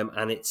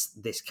 and it's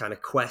this kind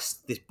of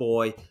quest. This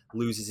boy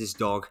loses his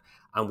dog,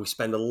 and we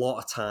spend a lot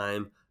of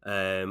time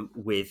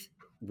with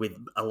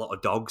a lot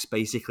of dogs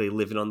basically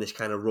living on this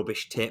kind of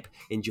rubbish tip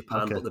in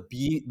Japan. But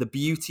the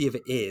beauty of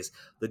it is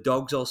the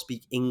dogs all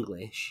speak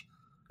English,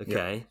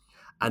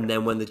 and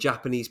then when the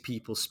Japanese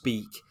people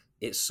speak,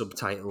 it's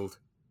subtitled.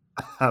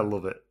 I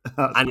love it.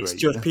 That's and great. It's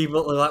just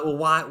people are like, well,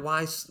 why,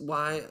 why are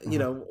you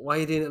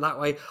doing it that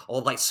way?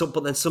 Or like,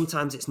 but then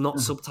sometimes it's not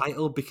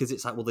subtitled because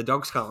it's like, well, the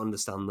dogs can't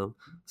understand them.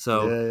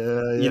 So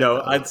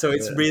and so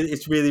it's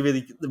really,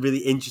 really, really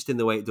interesting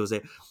the way it does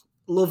it.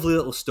 Lovely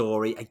little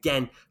story.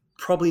 Again,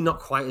 probably not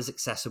quite as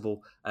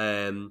accessible,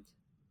 and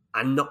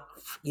not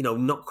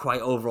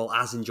quite overall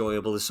as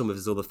enjoyable as some of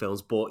his other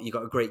films. But you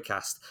got a great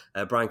cast.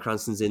 Bryan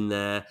Cranston's in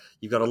there.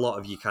 You've got a lot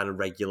of your kind of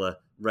regular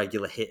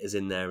hitters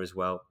in there as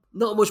well.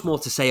 Not much more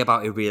to say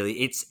about it,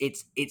 really. It's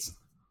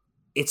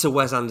a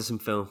Wes Anderson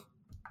film.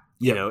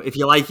 You know, if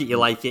you like it, you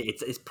like it.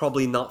 It's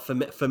probably not for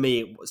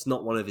me. It's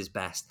not one of his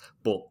best,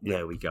 but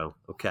there we go.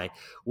 Okay,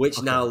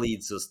 which now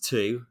leads us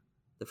to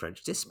the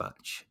French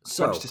Dispatch.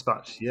 French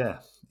Dispatch, yeah.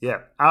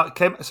 It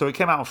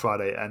came out on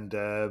Friday, and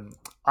I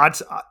went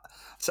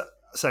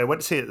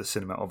to see it at the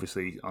cinema,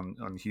 obviously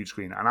on huge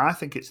screen, and I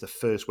think it's the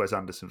first Wes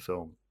Anderson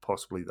film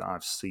possibly that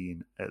I've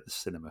seen at the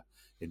cinema.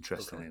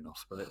 Interestingly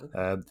enough,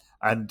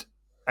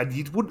 and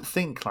you wouldn't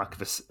think like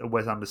of a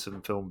Wes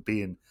Anderson film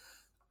being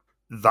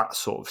that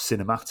sort of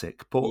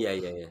cinematic, but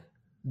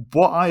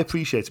what I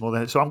appreciate more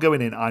than so I'm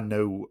going in. I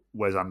know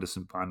Wes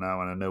Anderson by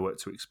now, and I know what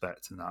to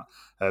expect and that.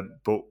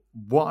 But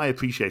what I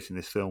appreciate in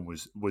this film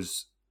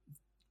was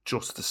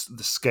just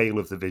the scale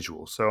of the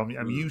visual. So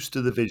I'm used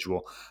to the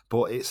visual,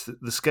 but it's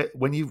the scale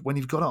when you've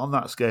got it on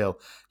that scale,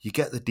 you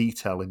get the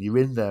detail and you're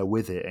in there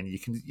with it, and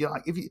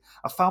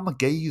I found my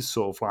gaze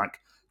sort of like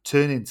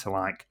turn into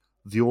like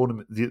the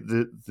ornament,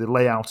 the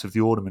layout of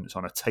the ornaments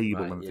on a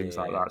table and things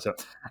like that. So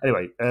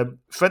anyway,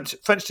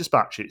 French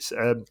Dispatch.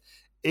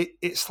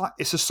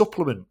 It's a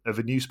supplement of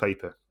a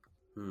newspaper,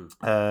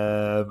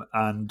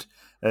 and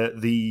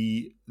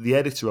the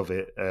editor of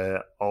it,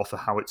 Arthur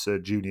Howitzer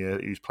Jr.,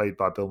 who's played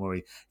by Bill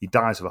Murray, he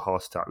dies of a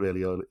heart attack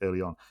really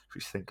early on.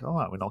 You think, all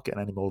right, we're not getting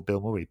any more Bill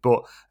Murray.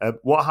 But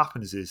what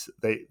happens is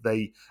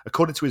they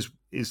according to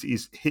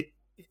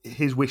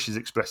his wishes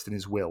expressed in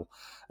his will,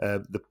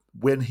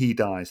 when he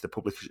dies, the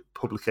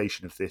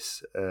publication of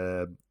this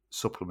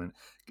supplement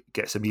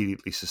gets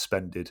immediately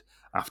suspended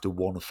after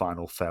one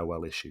final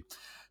farewell issue.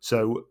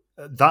 So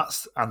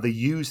and they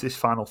use this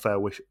final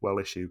farewell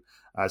issue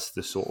as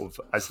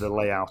the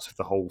layout of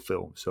the whole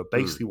film. So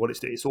basically, what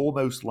it's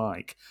almost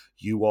like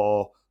you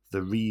are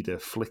the reader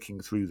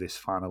flicking through this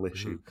final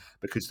issue,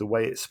 because the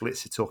way it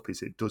splits it up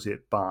is it does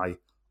it by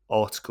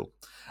article,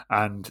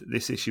 and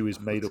this issue is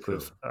made up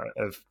of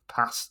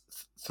past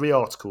 3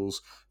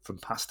 articles from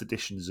past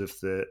editions of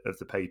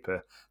the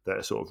paper that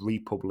are sort of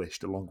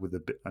republished along with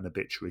an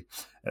obituary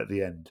at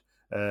the end.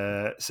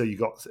 So you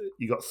got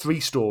 3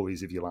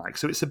 stories, if you like.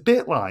 So it's a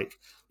bit like,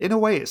 in a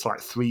way, it's like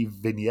 3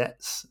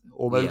 vignettes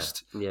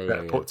almost that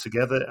are put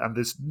together, and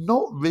there's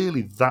not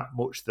really that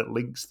much that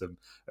links them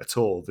at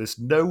all. There's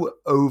no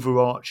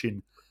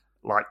overarching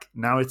like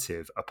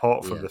narrative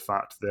apart from the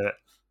fact that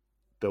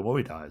Bill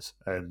Murray dies,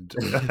 and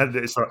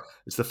it's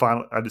the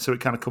final, and so it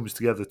kind of comes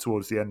together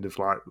towards the end of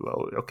like,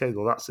 well, okay,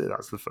 well that's it,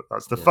 that's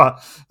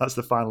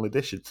the final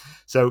edition.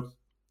 So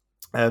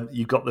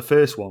you've got the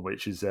first one,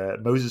 which is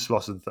Moses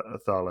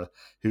Rosenthaler,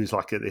 who's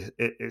like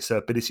it's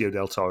Benicio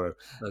del Toro,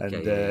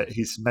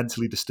 he's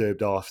mentally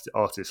disturbed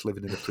artist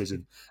living in a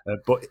prison,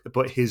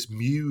 but his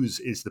muse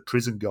is the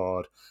prison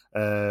guard.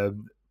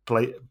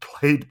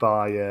 Played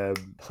by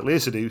Lea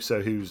Seydoux,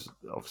 so who's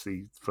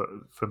obviously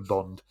from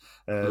Bond.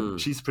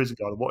 She's the prison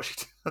guard.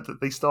 And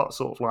they start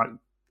sort of like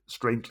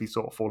strangely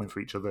sort of falling for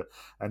each other,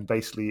 and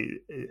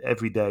basically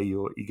every day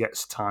he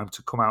gets time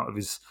to come out of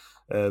his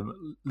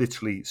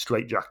literally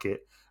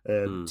straitjacket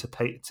to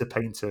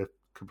paint her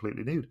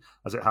completely nude,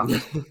 as it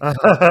happens.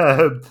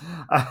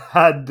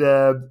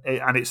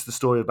 And it's the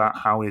story about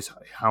how his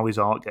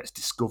art gets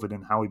discovered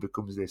and how he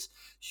becomes this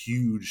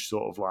huge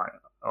sort of like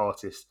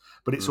artist.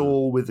 But it's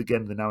all with,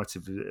 again, the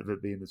narrative of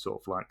it being the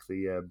sort of like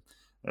the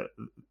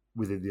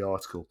within the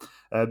article.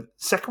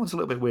 Second one's a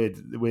little bit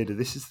weirder.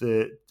 This is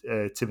the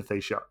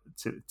Timothy. Stop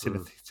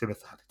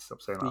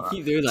saying like that.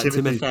 You keep doing that,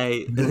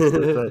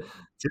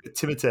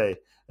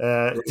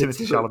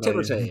 Timothy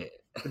Chalamet.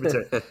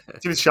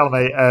 Timothy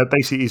Chalamet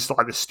basically is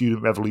like the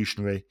student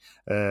revolutionary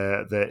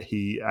that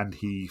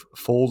he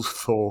falls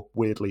for,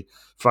 weirdly,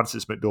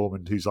 Francis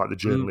McDormand, who's like the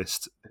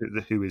journalist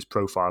who is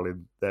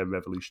profiling their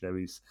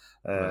revolutionaries.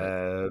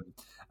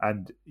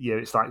 And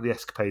it's like the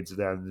escapades are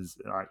there, and there's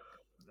like,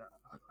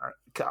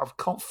 I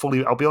can't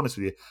fully, I'll be honest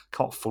with you,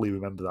 can't fully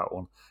remember that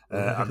one.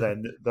 And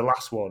then the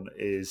last one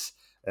is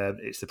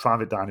it's the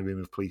private dining room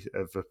of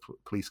a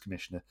police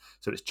commissioner.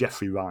 So it's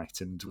Jeffrey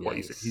Wright, and what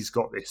he's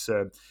got this.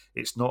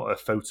 It's not a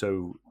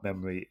photo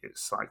memory.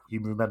 It's like he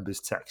remembers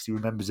text. He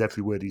remembers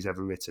every word he's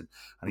ever written,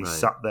 and he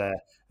sat there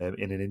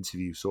in an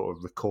interview, sort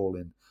of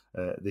recalling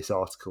this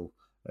article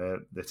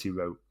that he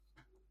wrote.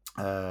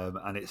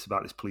 And it's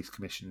about this police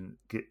commissioner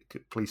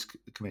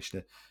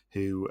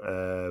who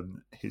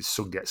his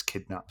son gets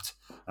kidnapped,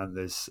 and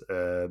there's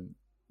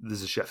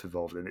a chef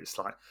involved, and it's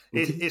like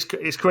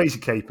it's crazy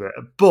caper.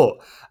 But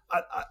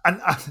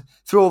and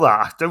through all that,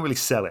 I don't really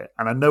sell it,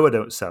 and I know I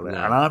don't sell it,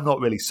 and I'm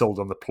not really sold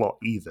on the plot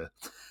either.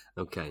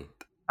 Okay.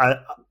 And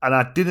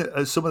I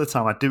didn't. Some of the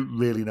time, I didn't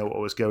really know what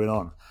was going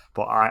on,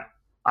 but I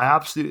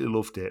absolutely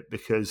loved it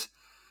because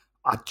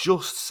I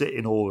just sit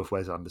in awe of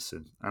Wes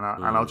Anderson, and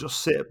I'll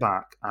just sit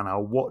back and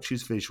I'll watch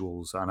his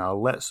visuals, and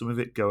I'll let some of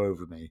it go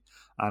over me,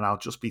 and I'll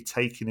just be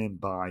taken in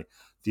by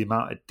the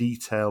amount of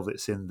detail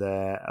that's in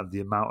there and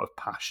the amount of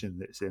passion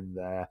that's in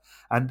there.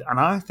 And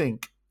I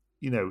think,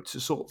 to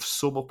sort of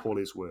sum up all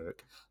his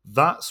work,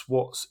 that's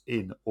what's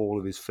in all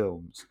of his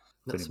films.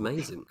 That's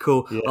amazing.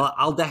 Cool. Yeah. Well,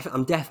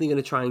 I'm definitely going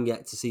to try and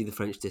get to see The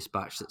French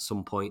Dispatch at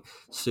some point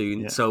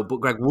soon. Yeah. So, but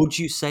Greg, would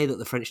you say that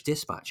The French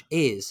Dispatch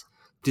is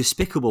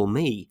Despicable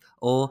Me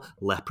or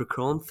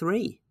Leprechaun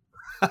 3?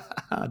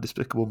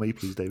 Despicable Me,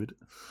 please, David.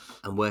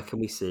 And where can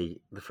we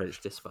see The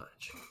French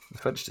Dispatch? The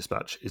French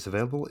Dispatch is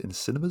available in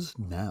cinemas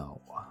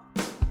now.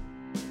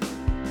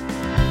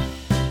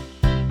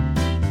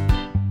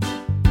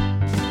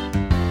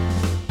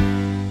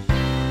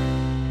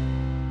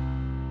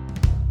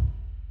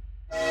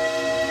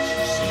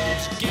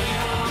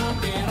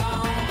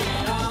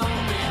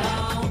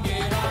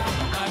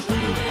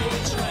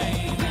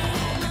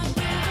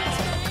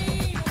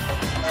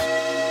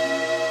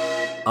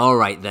 All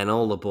right, then,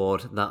 all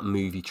aboard that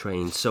movie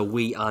train. So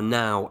we are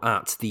now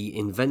at the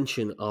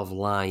Invention of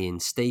Lying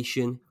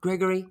station.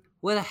 Gregory,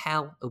 where the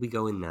hell are we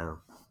going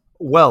now?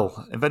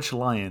 Well, Invention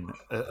of Lying,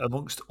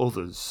 amongst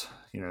others,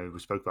 we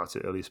spoke about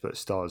it earlier, but it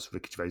stars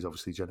Ricky Gervais,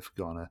 obviously Jennifer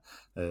Garner,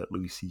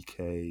 Louis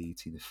C.K.,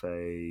 Tina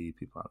Fey,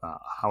 people like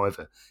that.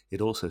 However, it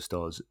also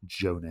stars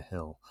Jonah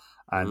Hill.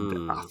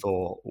 And I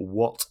thought,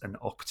 what an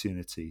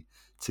opportunity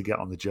to get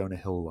on the Jonah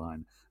Hill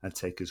line and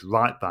take us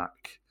right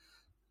back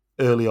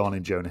early on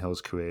in Jonah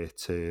Hill's career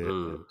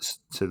to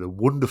the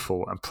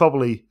wonderful and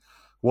probably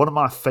one of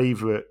my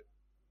favourite.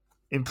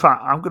 In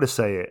fact, I'm going to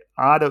say it.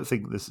 I don't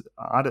think there's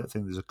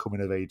a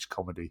coming of age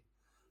comedy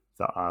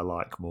that I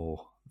like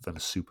more than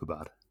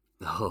Superbad.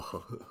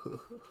 Oh.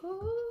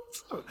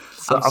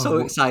 I'm so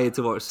excited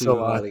to watch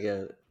Superbad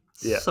again.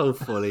 Yeah. So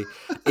funny.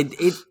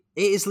 It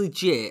is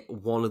legit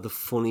one of the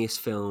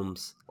funniest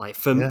films. Like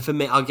for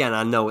me, again,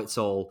 I know it's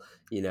all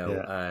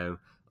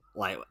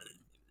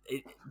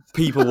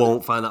people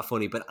won't find that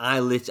funny, but I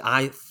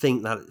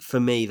think that for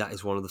me that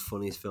is one of the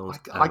funniest films.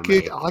 I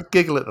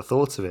giggle at the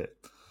thought of it.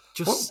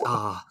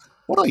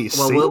 What are you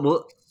saying?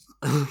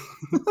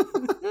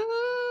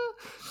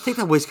 Take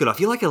that whisker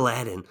off. You're like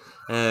Aladdin.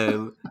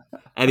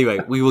 Anyway,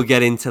 we will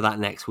get into that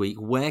next week.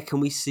 Where can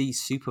we see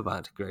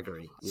Superbad,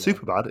 Gregory? Yeah.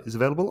 Superbad is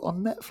available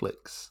on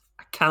Netflix.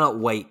 I cannot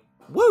wait.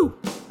 Woo!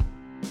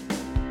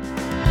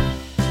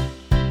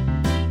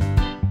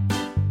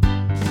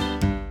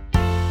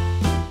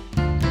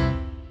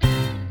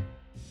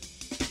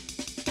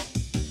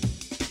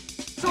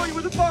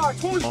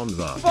 On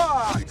the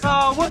box.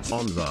 What's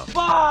on the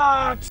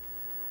box?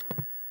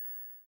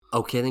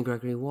 Okay then,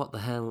 Gregory, what the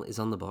hell is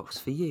on the box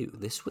for you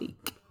this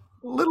week?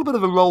 A little bit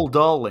of a Roald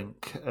Dahl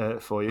link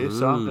for you,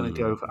 so I'm going to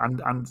go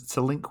and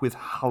to link with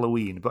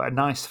Halloween, but a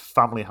nice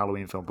family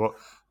Halloween film. But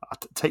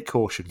take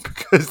caution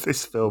because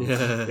this film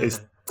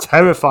is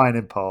terrifying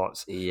in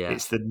parts. Yeah.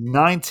 It's the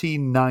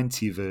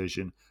 1990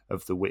 version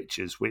of The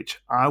Witches, which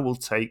I will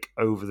take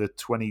over the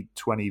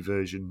 2020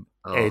 version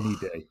any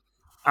day.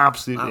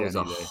 Absolutely,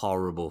 that was a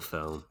horrible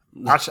film.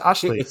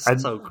 Actually, it's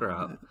so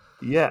crap.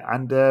 Yeah,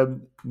 and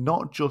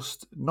not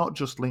just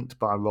linked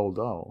by Roald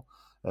Dahl,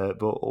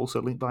 but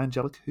also linked by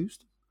Angelica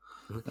Houston,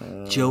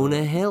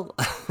 Jonah Hill.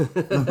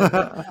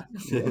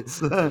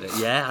 Yes.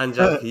 Yeah,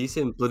 Angelica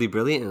Houston, bloody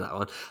brilliant in that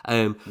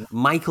one.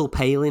 Michael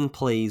Palin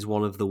plays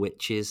one of the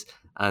witches,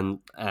 and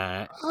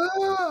they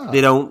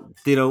don't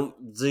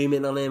zoom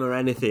in on him or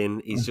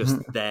anything. He's just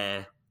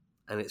there,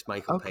 and it's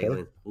Michael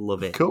Palin.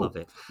 Love it. Cool. Love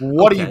it.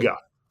 What do you got?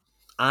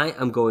 I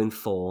am going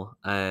for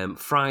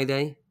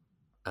Friday,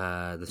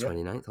 the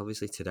 29th,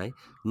 obviously today,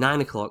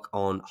 9:00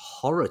 on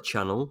Horror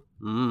Channel.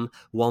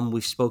 One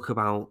we've spoke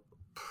about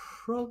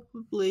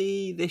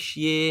probably this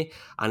year,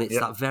 and it's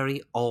that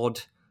very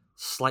odd,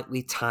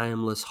 slightly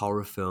timeless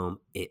horror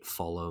film, It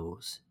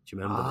Follows. Do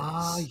you remember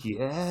this?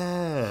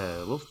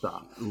 Yeah, love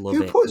that.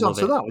 Who put us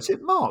onto that? Was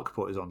it Mark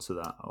put us onto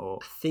that? Or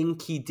I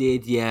think he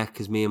did, yeah,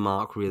 because me and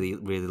Mark really,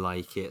 really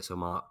like it, so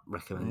Mark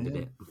recommended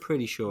it. I'm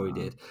pretty sure he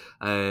did.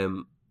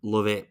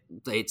 Love it.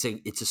 It's a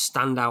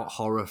standout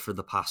horror for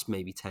the past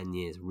maybe 10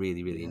 years.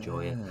 Really, really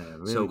enjoy it.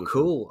 Really so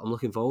cool. Film. I'm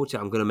looking forward to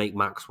it. I'm going to make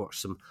Max watch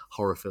some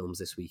horror films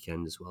this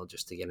weekend as well,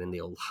 just to get in the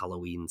old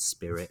Halloween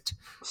spirit.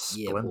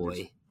 Splendid. Yeah,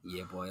 boy.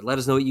 Yeah, boy. Let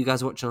us know what you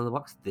guys are watching on the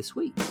box this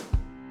week.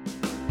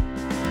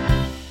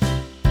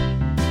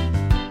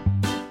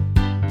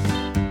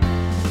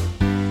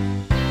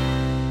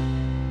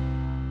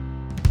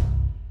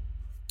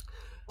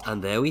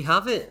 And there we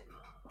have it.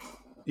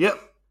 Yep.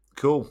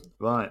 Cool.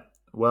 Right.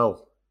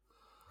 Well,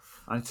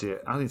 I need to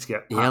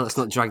get packed. Yeah, let's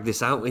not drag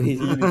this out. We need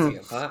to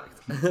get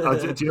packed. Do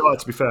you know what?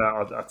 To be fair,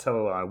 I tell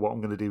a lie. What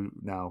I'm going to do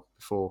now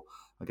before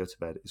I go to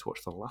bed is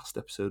watch the last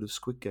episode of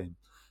Squid Game.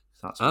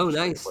 That's what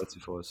nice. I'm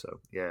waiting for.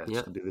 So yeah,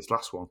 just going to do this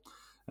last one.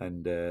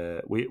 And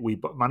we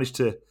managed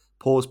to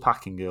pause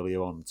packing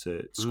earlier on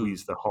to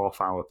squeeze the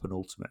half-hour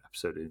penultimate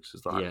episode in. So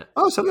it's like,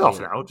 it's only half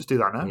an hour. I'll just do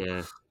that now.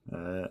 Yeah.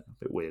 A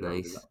bit weird.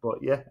 Nice. But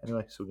yeah,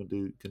 anyway, so we're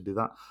going to do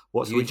that.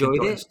 What's you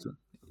enjoyed it?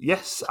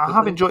 Yes, I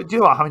have enjoyed. Do you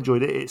know what? I have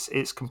enjoyed it.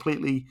 It's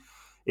completely,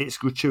 it's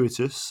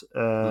gratuitous,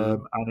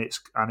 and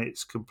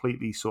it's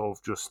completely sort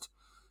of just,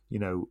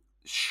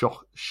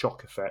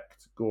 shock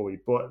effect, gory.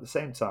 But at the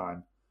same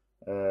time,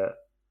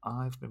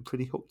 I've been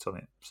pretty hooked on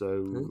it.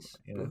 So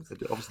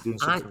obviously doing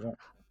something right.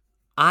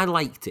 I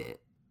liked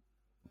it,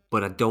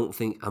 but I don't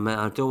think. I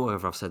don't know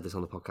whether I've said this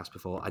on the podcast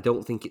before. I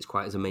don't think it's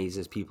quite as amazing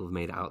as people have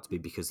made it out to be,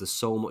 because there's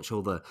so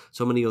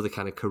many other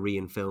kind of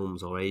Korean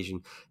films or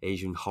Asian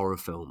horror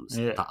films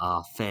that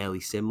are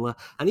fairly similar,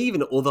 and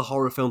even other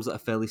horror films that are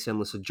fairly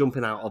similar. So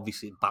jumping out,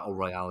 obviously, Battle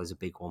Royale is a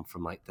big one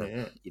from like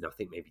I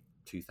think maybe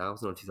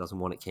 2000 or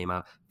 2001 it came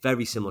out.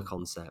 Very similar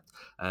concept.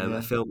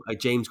 A film, a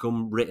James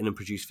Gunn written and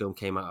produced film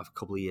came out a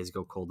couple of years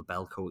ago called The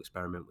Belko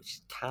Experiment, which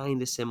is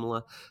kind of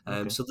similar.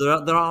 So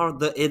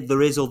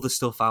there is other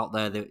stuff out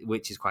there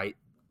which is quite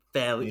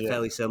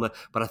fairly similar,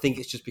 but I think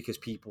it's just because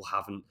people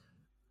haven't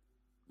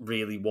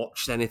really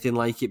watched anything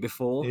like it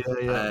before.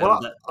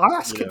 Well, I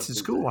asked kids in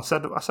school. I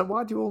said,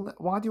 why do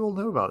you all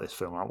know about this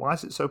film? Like, why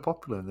is it so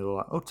popular? And they were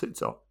like, oh,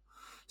 TikTok.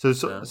 So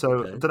okay.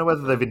 I don't know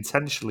whether they've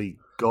intentionally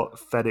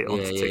fed it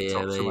onto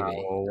TikTok somehow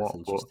or what.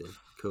 But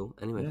cool.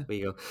 Anyway, there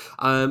you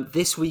go.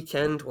 This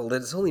weekend, well,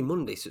 it's only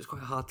Monday, so it's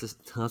quite hard to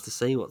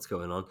say what's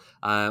going on.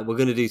 We're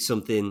going to do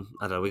something.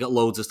 I don't know. We got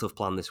loads of stuff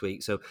planned this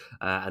week. So,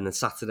 and then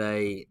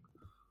Saturday,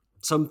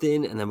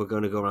 something, and then we're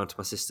going to go around to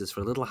my sister's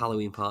for a little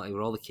Halloween party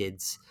with all the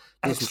kids,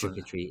 do some trick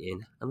or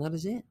treating, and that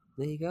is it.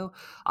 There you go.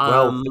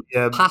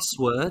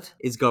 Password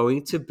is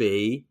going to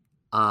be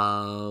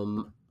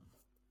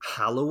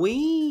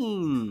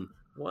Halloween.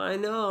 Why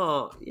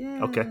not?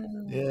 Yeah. Okay.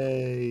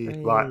 Yay.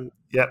 Great. Right.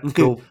 Yep.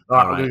 Cool. All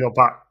right. We're going to go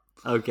back.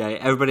 Okay.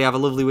 Everybody have a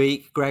lovely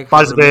week. Greg.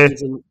 Buy a beer.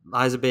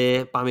 Buy a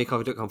beer.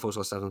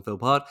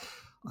 buymeacoffee.com/7philpod.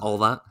 All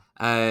that.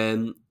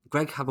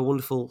 Greg, have a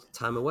wonderful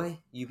time away.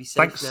 You be safe.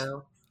 Thanks.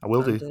 Now. I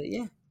will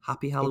do.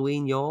 Happy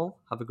Halloween, y'all.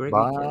 Have a great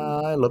weekend.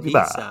 Bye. Love you.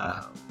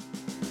 Bye.